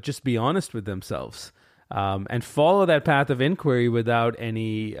believe in, but just be honest with themselves, and follow that path of inquiry without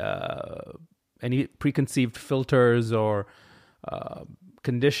any preconceived filters or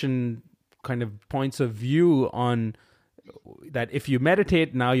conditioned kind of points of view on that. If you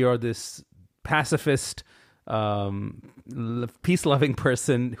meditate, now you're this pacifist, peace-loving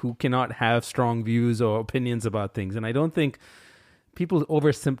person who cannot have strong views or opinions about things. And I don't think people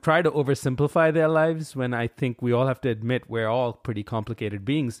try to oversimplify their lives, when I think we all have to admit we're all pretty complicated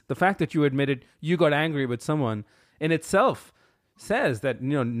beings. The fact that you admitted you got angry with someone in itself says that,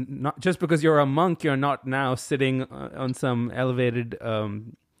 not just because you're a monk, you're not now sitting on some elevated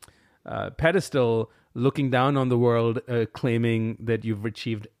pedestal looking down on the world, claiming that you've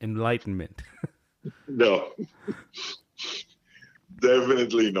achieved enlightenment. No,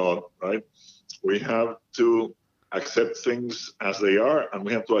 definitely not, right? We have to accept things as they are, and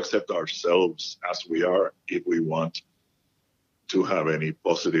we have to accept ourselves as we are if we want to have any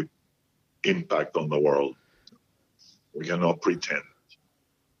positive impact on the world. We cannot pretend.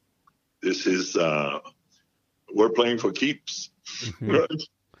 This is, we're playing for keeps, right?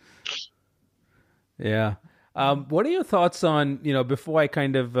 Yeah. What are your thoughts on, before I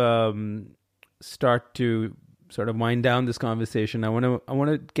kind of start to sort of wind down this conversation, I want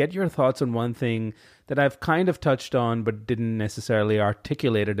to get your thoughts on one thing that I've kind of touched on but didn't necessarily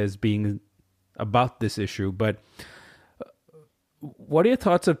articulate it as being about this issue. But what are your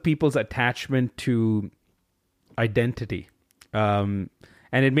thoughts of people's attachment to identity? And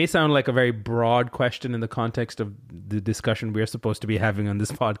it may sound like a very broad question in the context of the discussion we're supposed to be having on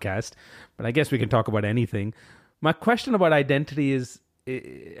this podcast, but I guess we can talk about anything. My question about identity is,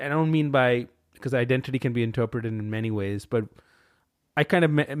 I don't mean because identity can be interpreted in many ways, but I kind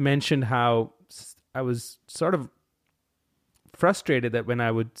of mentioned how I was sort of frustrated that when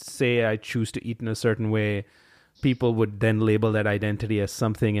I would say I choose to eat in a certain way, people would then label that identity as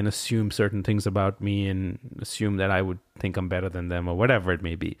something and assume certain things about me and assume that I would think I'm better than them or whatever it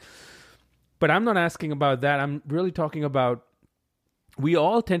may be. But I'm not asking about that. I'm really talking about, we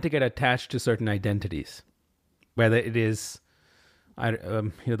all tend to get attached to certain identities, whether it is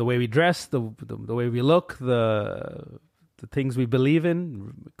the way we dress, the way we look, the things we believe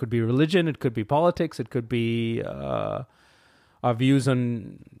in. It could be religion, it could be politics, it could be our views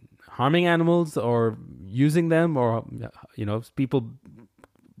on harming animals or using them, or people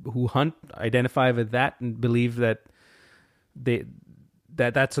who hunt identify with that and believe that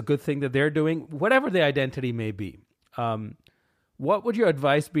that's a good thing that they're doing, whatever the identity may be. What would your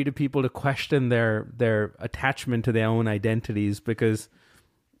advice be to people to question their attachment to their own identities? Because,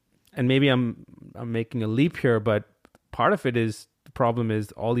 and maybe I'm making a leap here, but part of it is, the problem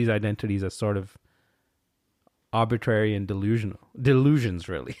is all these identities are sort of arbitrary and delusions,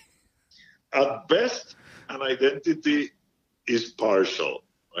 really. At best, an identity is partial,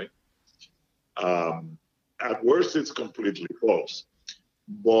 right? At worst, it's completely false.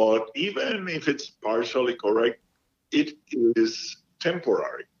 But even if it's partially correct, it is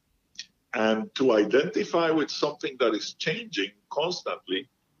temporary. And to identify with something that is changing constantly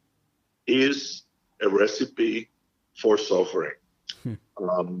is a recipe for suffering.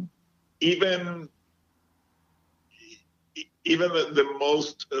 Even the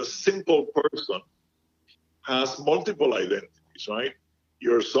most simple person has multiple identities, right?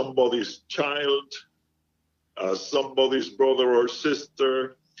 You're somebody's child, somebody's brother or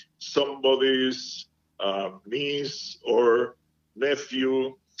sister, somebody's niece or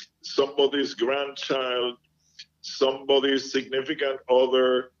nephew, somebody's grandchild, somebody's significant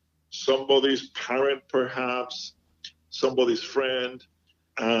other, somebody's parent perhaps, somebody's friend.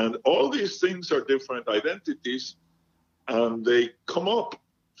 And all these things are different identities, and they come up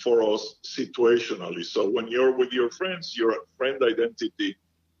for us situationally. So when you're with your friends, your friend identity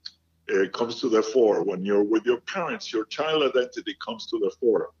comes to the fore. When you're with your parents, your child identity comes to the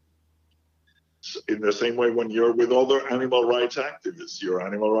fore. In the same way, when you're with other animal rights activists, your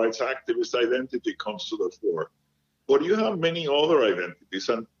animal rights activist identity comes to the fore. But you have many other identities,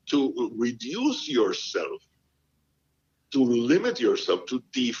 and to reduce yourself, to limit yourself, to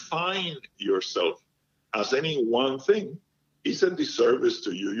define yourself as any one thing is a disservice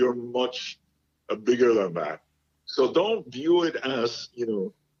to you. You're much bigger than that. So don't view it as,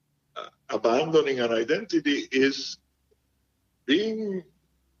 abandoning an identity is being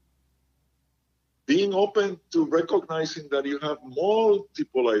open to recognizing that you have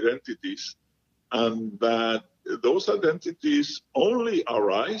multiple identities and that those identities only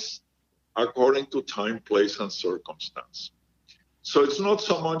arise according to time, place, and circumstance. So it's not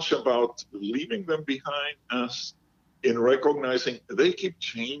so much about leaving them behind as in recognizing they keep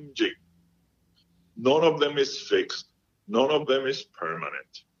changing. None of them is fixed. None of them is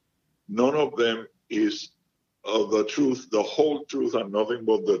permanent. None of them is the truth, the whole truth, and nothing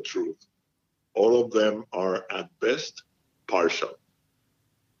but the truth. All of them are at best partial.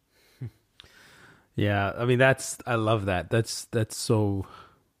 Yeah, I mean I love that. That is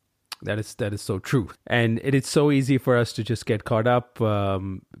so true. And it is so easy for us to just get caught up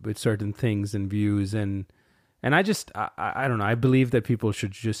with certain things and views, and I don't know. I believe that people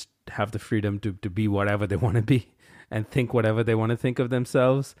should just have the freedom to be whatever they want to be and think whatever they want to think of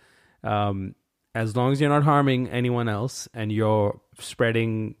themselves. As long as you're not harming anyone else and you're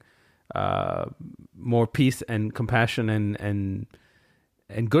spreading more peace and compassion and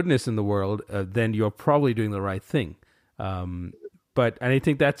goodness in the world, then you're probably doing the right thing. And I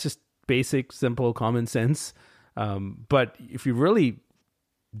think that's just basic, simple, common sense. But if you really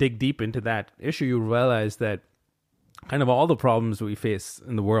dig deep into that issue, you realize that kind of all the problems we face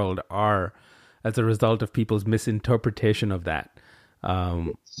in the world are as a result of people's misinterpretation of that.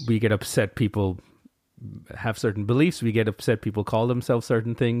 We get upset people have certain beliefs. We get upset people call themselves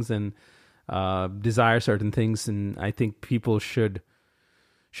certain things and desire certain things. And I think people should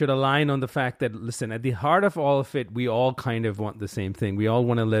align on the fact that, listen, at the heart of all of it, we all kind of want the same thing. We all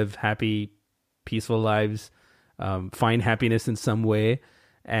want to live happy, peaceful lives, find happiness in some way.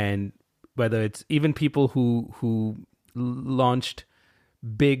 And whether it's even people who launched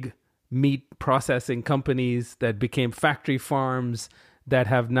big meat processing companies that became factory farms that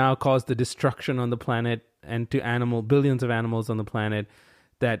have now caused the destruction on the planet and to billions of animals on the planet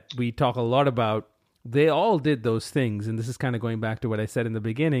that we talk a lot about, they all did those things. And this is kind of going back to what I said in the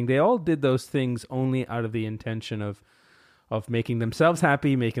beginning. They all did those things only out of the intention of making themselves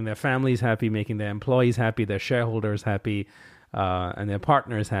happy, making their families happy, making their employees happy, their shareholders happy, and their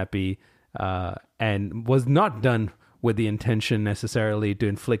partners happy, and was not done with the intention necessarily to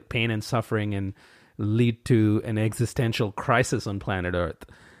inflict pain and suffering and lead to an existential crisis on planet Earth.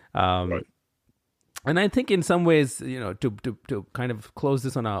 Right. And I think in some ways, to kind of close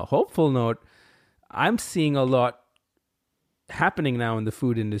this on a hopeful note, I'm seeing a lot happening now in the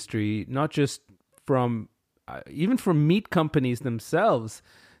food industry, not just from even from meat companies themselves,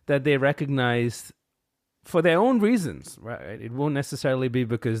 that they recognize for their own reasons, right? It won't necessarily be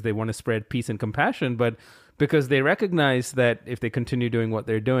because they want to spread peace and compassion, but because they recognize that if they continue doing what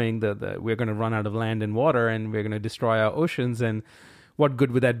they're doing, we're going to run out of land and water, and we're going to destroy our oceans. And what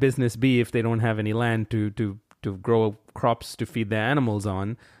good would that business be if they don't have any land to grow crops to feed their animals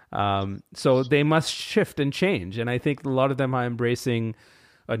on? So they must shift and change. And I think a lot of them are embracing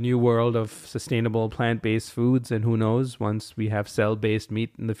a new world of sustainable plant-based foods. And who knows, once we have cell-based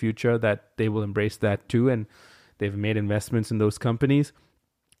meat in the future, that they will embrace that too. And they've made investments in those companies.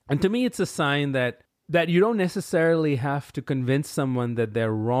 And to me, it's a sign that you don't necessarily have to convince someone that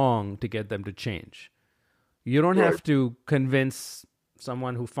they're wrong to get them to change. You don't have to convince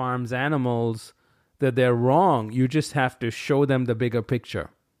someone who farms animals that they're wrong. You just have to show them the bigger picture.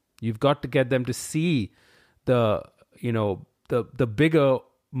 You've got to get them to see the bigger,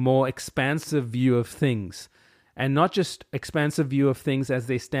 more expansive view of things. And not just expansive view of things as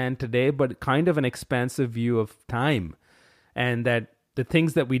they stand today, but kind of an expansive view of time. And that the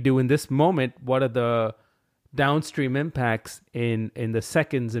things that we do in this moment, what are the downstream impacts in the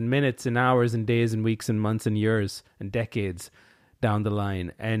seconds and minutes and hours and days and weeks and months and years and decades down the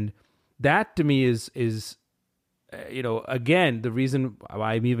line. And that to me is again, the reason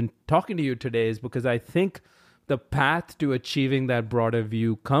why I'm even talking to you today is because I think the path to achieving that broader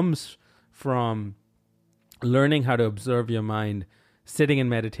view comes from learning how to observe your mind, sitting and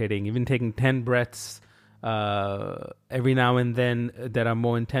meditating, even taking 10 breaths every now and then that are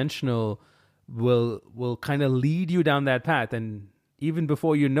more intentional will kind of lead you down that path. And even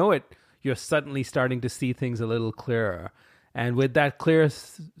before you know it, you're suddenly starting to see things a little clearer. And with that clear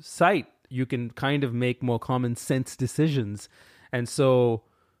sight, you can kind of make more common sense decisions. And so,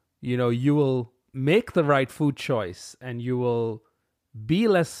 you will make the right food choice, and you will be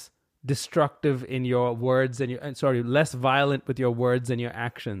less destructive in your words less violent with your words and your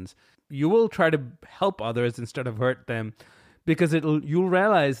actions. You will try to help others instead of hurt them, because you'll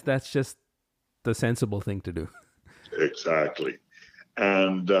realize that's just the sensible thing to do. Exactly.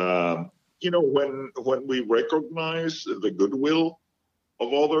 And, when we recognize the goodwill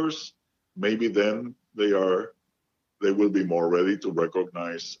of others, maybe then they will be more ready to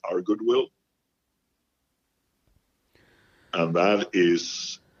recognize our goodwill. And that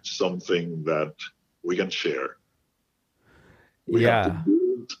is something that we can share. We have to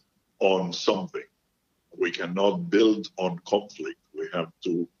build on something. We cannot build on conflict. We have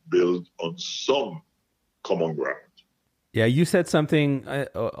to build on some common ground. Yeah, you said something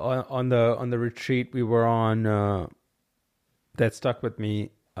on the retreat we were on that stuck with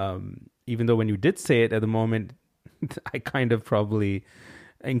me. Even though when you did say it at the moment, I kind of probably,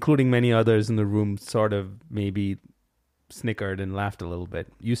 including many others in the room, sort of maybe snickered and laughed a little bit.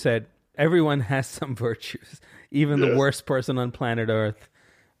 You said everyone has some virtues, even the worst person on planet Earth,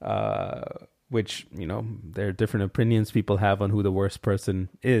 which, there are different opinions people have on who the worst person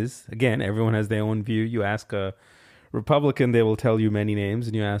is. Again, everyone has their own view. You ask a Republican, they will tell you many names,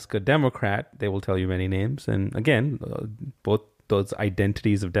 and you ask a Democrat, they will tell you many names. And again, both those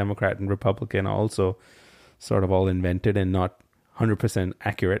identities of Democrat and Republican are also sort of all invented and not 100%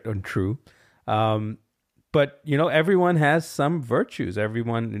 accurate and true. But, everyone has some virtues.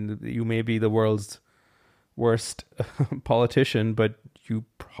 You may be the world's worst politician, but you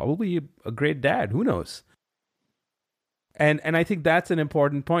probably a great dad. Who knows? And I think that's an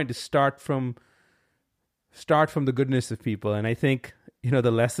important point, to start from the goodness of people. And I think, the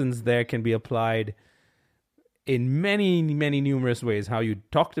lessons there can be applied in many, many numerous ways. How you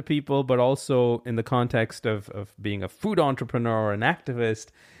talk to people, but also in the context of being a food entrepreneur or an activist,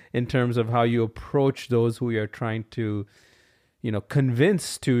 in terms of how you approach those who you're trying to,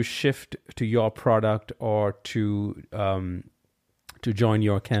 convince to shift to your product or to join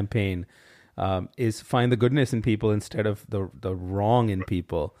your campaign, is find the goodness in people instead of the wrong in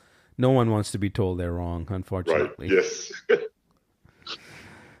people. No one wants to be told they're wrong, unfortunately. Right. Yes.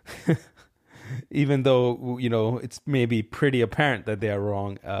 Even though, it's maybe pretty apparent that they are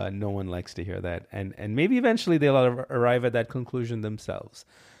wrong, no one likes to hear that. And maybe eventually they'll arrive at that conclusion themselves.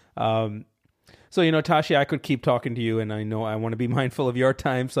 So, Tashi, I could keep talking to you, and I know I want to be mindful of your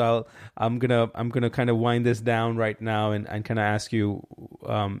time. So I'm gonna kind of wind this down right now and kind of ask you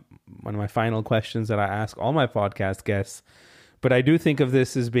one of my final questions that I ask all my podcast guests. But I do think of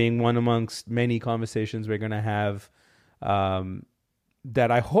this as being one amongst many conversations we're going to have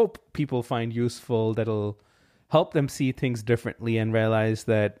that I hope people find useful, that'll help them see things differently and realize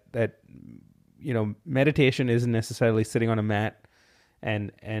that meditation isn't necessarily sitting on a mat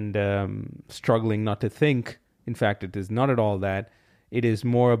and struggling not to think. In fact, it is not at all that. It is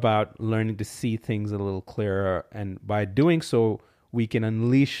more about learning to see things a little clearer. And by doing so, we can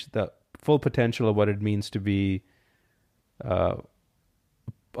unleash the full potential of what it means to be a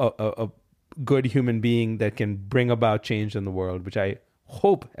good human being that can bring about change in the world, which I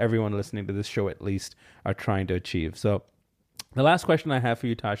hope everyone listening to this show at least are trying to achieve. So the last question I have for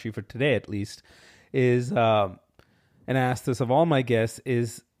you, Tashi, for today at least, is, and I ask this of all my guests,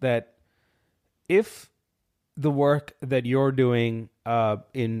 is that if the work that you're doing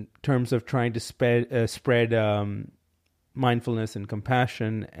in terms of trying to spread mindfulness and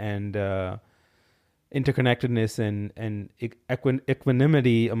compassion and interconnectedness and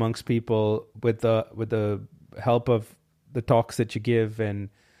equanimity amongst people with the help of the talks that you give and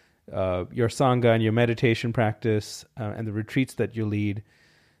your Sangha and your meditation practice and the retreats that you lead,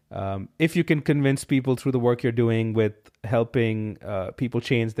 if you can convince people through the work you're doing with helping people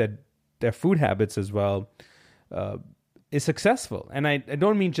change their food habits as well, is successful. And I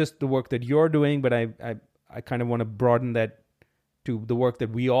don't mean just the work that you're doing, but I kind of want to broaden that to the work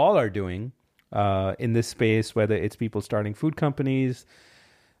that we all are doing in this space, whether it's people starting food companies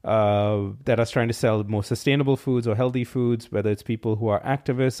that are trying to sell more sustainable foods or healthy foods, whether it's people who are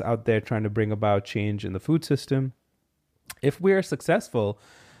activists out there trying to bring about change in the food system. If we're successful,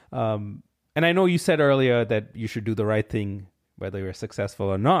 and I know you said earlier that you should do the right thing, whether you're successful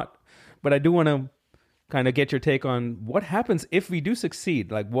or not, but I do want to kind of get your take on what happens if we do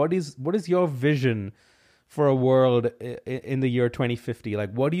succeed. Like, what is your vision for a world in the year 2050?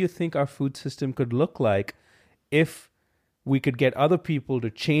 Like, what do you think our food system could look like if we could get other people to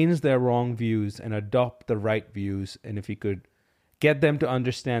change their wrong views and adopt the right views? And if we could get them to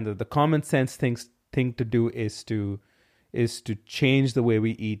understand that the common sense thing to do is to change the way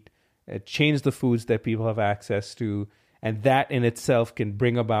we eat, change the foods that people have access to, and that in itself can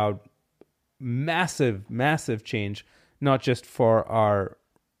bring about massive, massive change, not just for our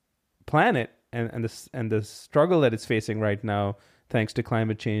planet and the struggle that it's facing right now, thanks to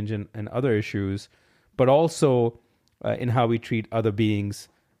climate change and other issues, but also in how we treat other beings,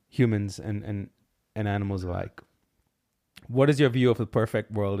 humans and animals alike. What is your view of the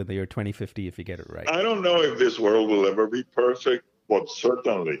perfect world in the year 2050 if you get it right? I don't know if this world will ever be perfect, but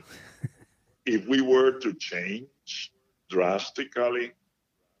certainly if we were to change drastically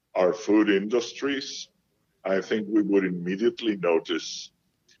our food industries, I think we would immediately notice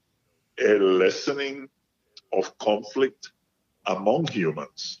a lessening of conflict among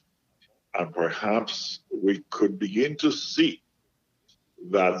humans. And perhaps we could begin to see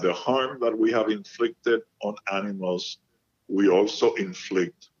that the harm that we have inflicted on animals, we also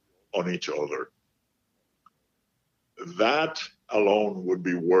inflict on each other. That alone would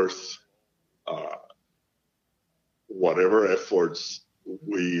be worth whatever efforts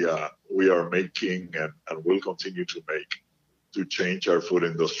we are making and will continue to make to change our food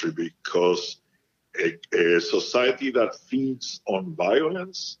industry, because a society that feeds on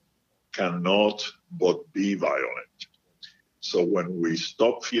violence cannot but be violent. So when we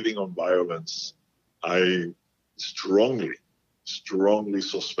stop feeding on violence, I strongly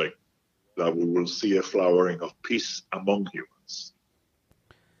suspect that we will see a flowering of peace among humans.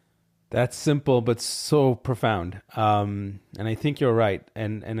 That's simple, but so profound. And I think you're right.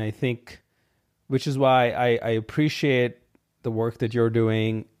 And I think, which is why I appreciate the work that you're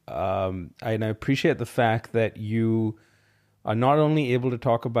doing. And I appreciate the fact that you are not only able to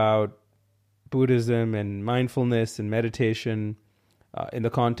talk about Buddhism and mindfulness and meditation in the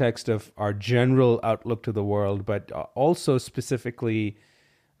context of our general outlook to the world, but also specifically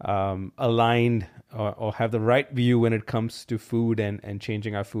aligned or have the right view when it comes to food and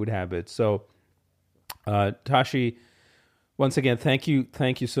changing our food habits. So, Tashi, once again, thank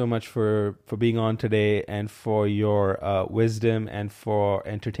you so much for being on today and for your wisdom and for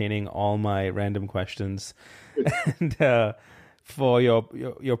entertaining all my random questions and for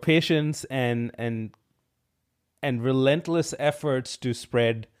your patience and relentless efforts to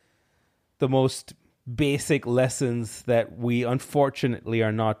spread the most basic lessons that we unfortunately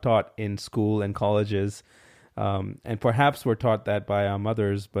are not taught in school and colleges. And perhaps we're taught that by our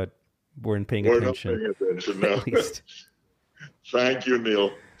mothers, but we're paying attention. Not paying attention now. At least. Thank you,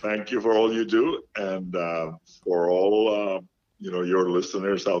 Neil. Thank you for all you do, and for all your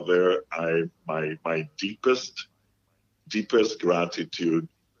listeners out there. My deepest gratitude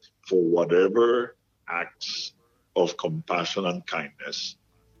for whatever acts of compassion and kindness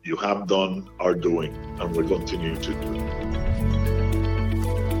you have done, are doing, and will continue to do.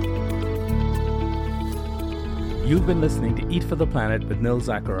 You've been listening to Eat for the Planet with Nil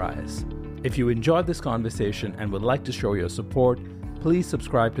Zacharias. If you enjoyed this conversation and would like to show your support, please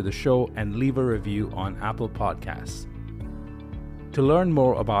subscribe to the show and leave a review on Apple Podcasts. To learn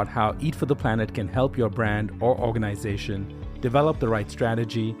more about how Eat for the Planet can help your brand or organization develop the right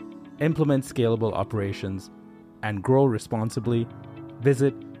strategy, implement scalable operations, and grow responsibly,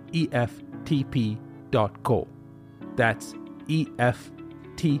 visit EFTP.co. That's EFTP.co.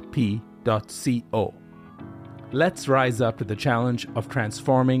 Let's rise up to the challenge of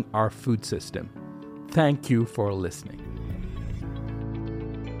transforming our food system. Thank you for listening.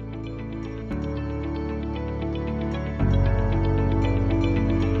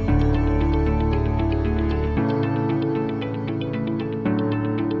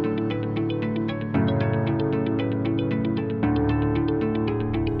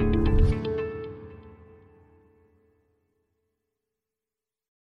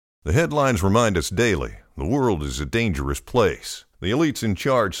 The headlines remind us daily, the world is a dangerous place. The elites in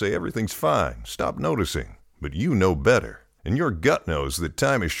charge say everything's fine, stop noticing. But you know better. And your gut knows that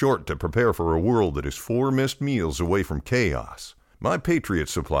time is short to prepare for a world that is 4 missed meals away from chaos. My Patriot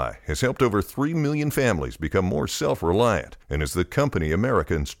Supply has helped over 3 million families become more self-reliant and is the company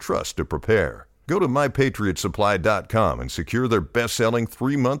Americans trust to prepare. Go to MyPatriotSupply.com and secure their best-selling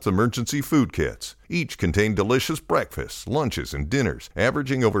 3-month emergency food kits. Each contain delicious breakfasts, lunches, and dinners,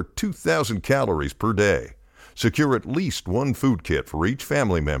 averaging over 2,000 calories per day. Secure at least 1 food kit for each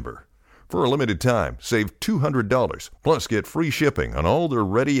family member. For a limited time, save $200, plus get free shipping on all their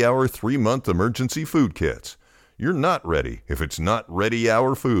Ready Hour 3-month emergency food kits. You're not ready if it's not Ready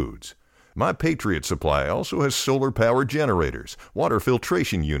Hour Foods. My Patriot Supply also has solar power generators, water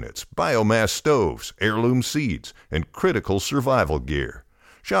filtration units, biomass stoves, heirloom seeds, and critical survival gear.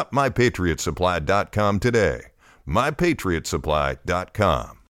 Shop MyPatriotSupply.com today.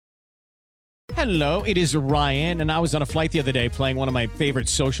 MyPatriotSupply.com. Hello, it is Ryan, and I was on a flight the other day playing one of my favorite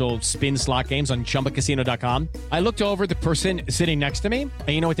social spin slot games on ChumbaCasino.com. I looked over at the person sitting next to me, and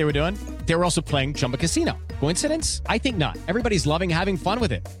you know what they were doing? They were also playing Chumba Casino. Coincidence? I think not. Everybody's loving having fun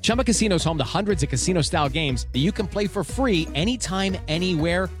with it. Chumba Casino is home to hundreds of casino-style games that you can play for free anytime,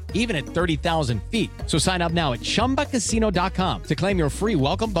 anywhere, even at 30,000 feet. So sign up now at ChumbaCasino.com to claim your free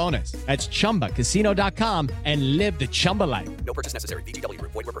welcome bonus. That's ChumbaCasino.com and live the Chumba life. No purchase necessary. VGW.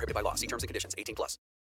 Void where prohibited by law. See terms and conditions. 18+.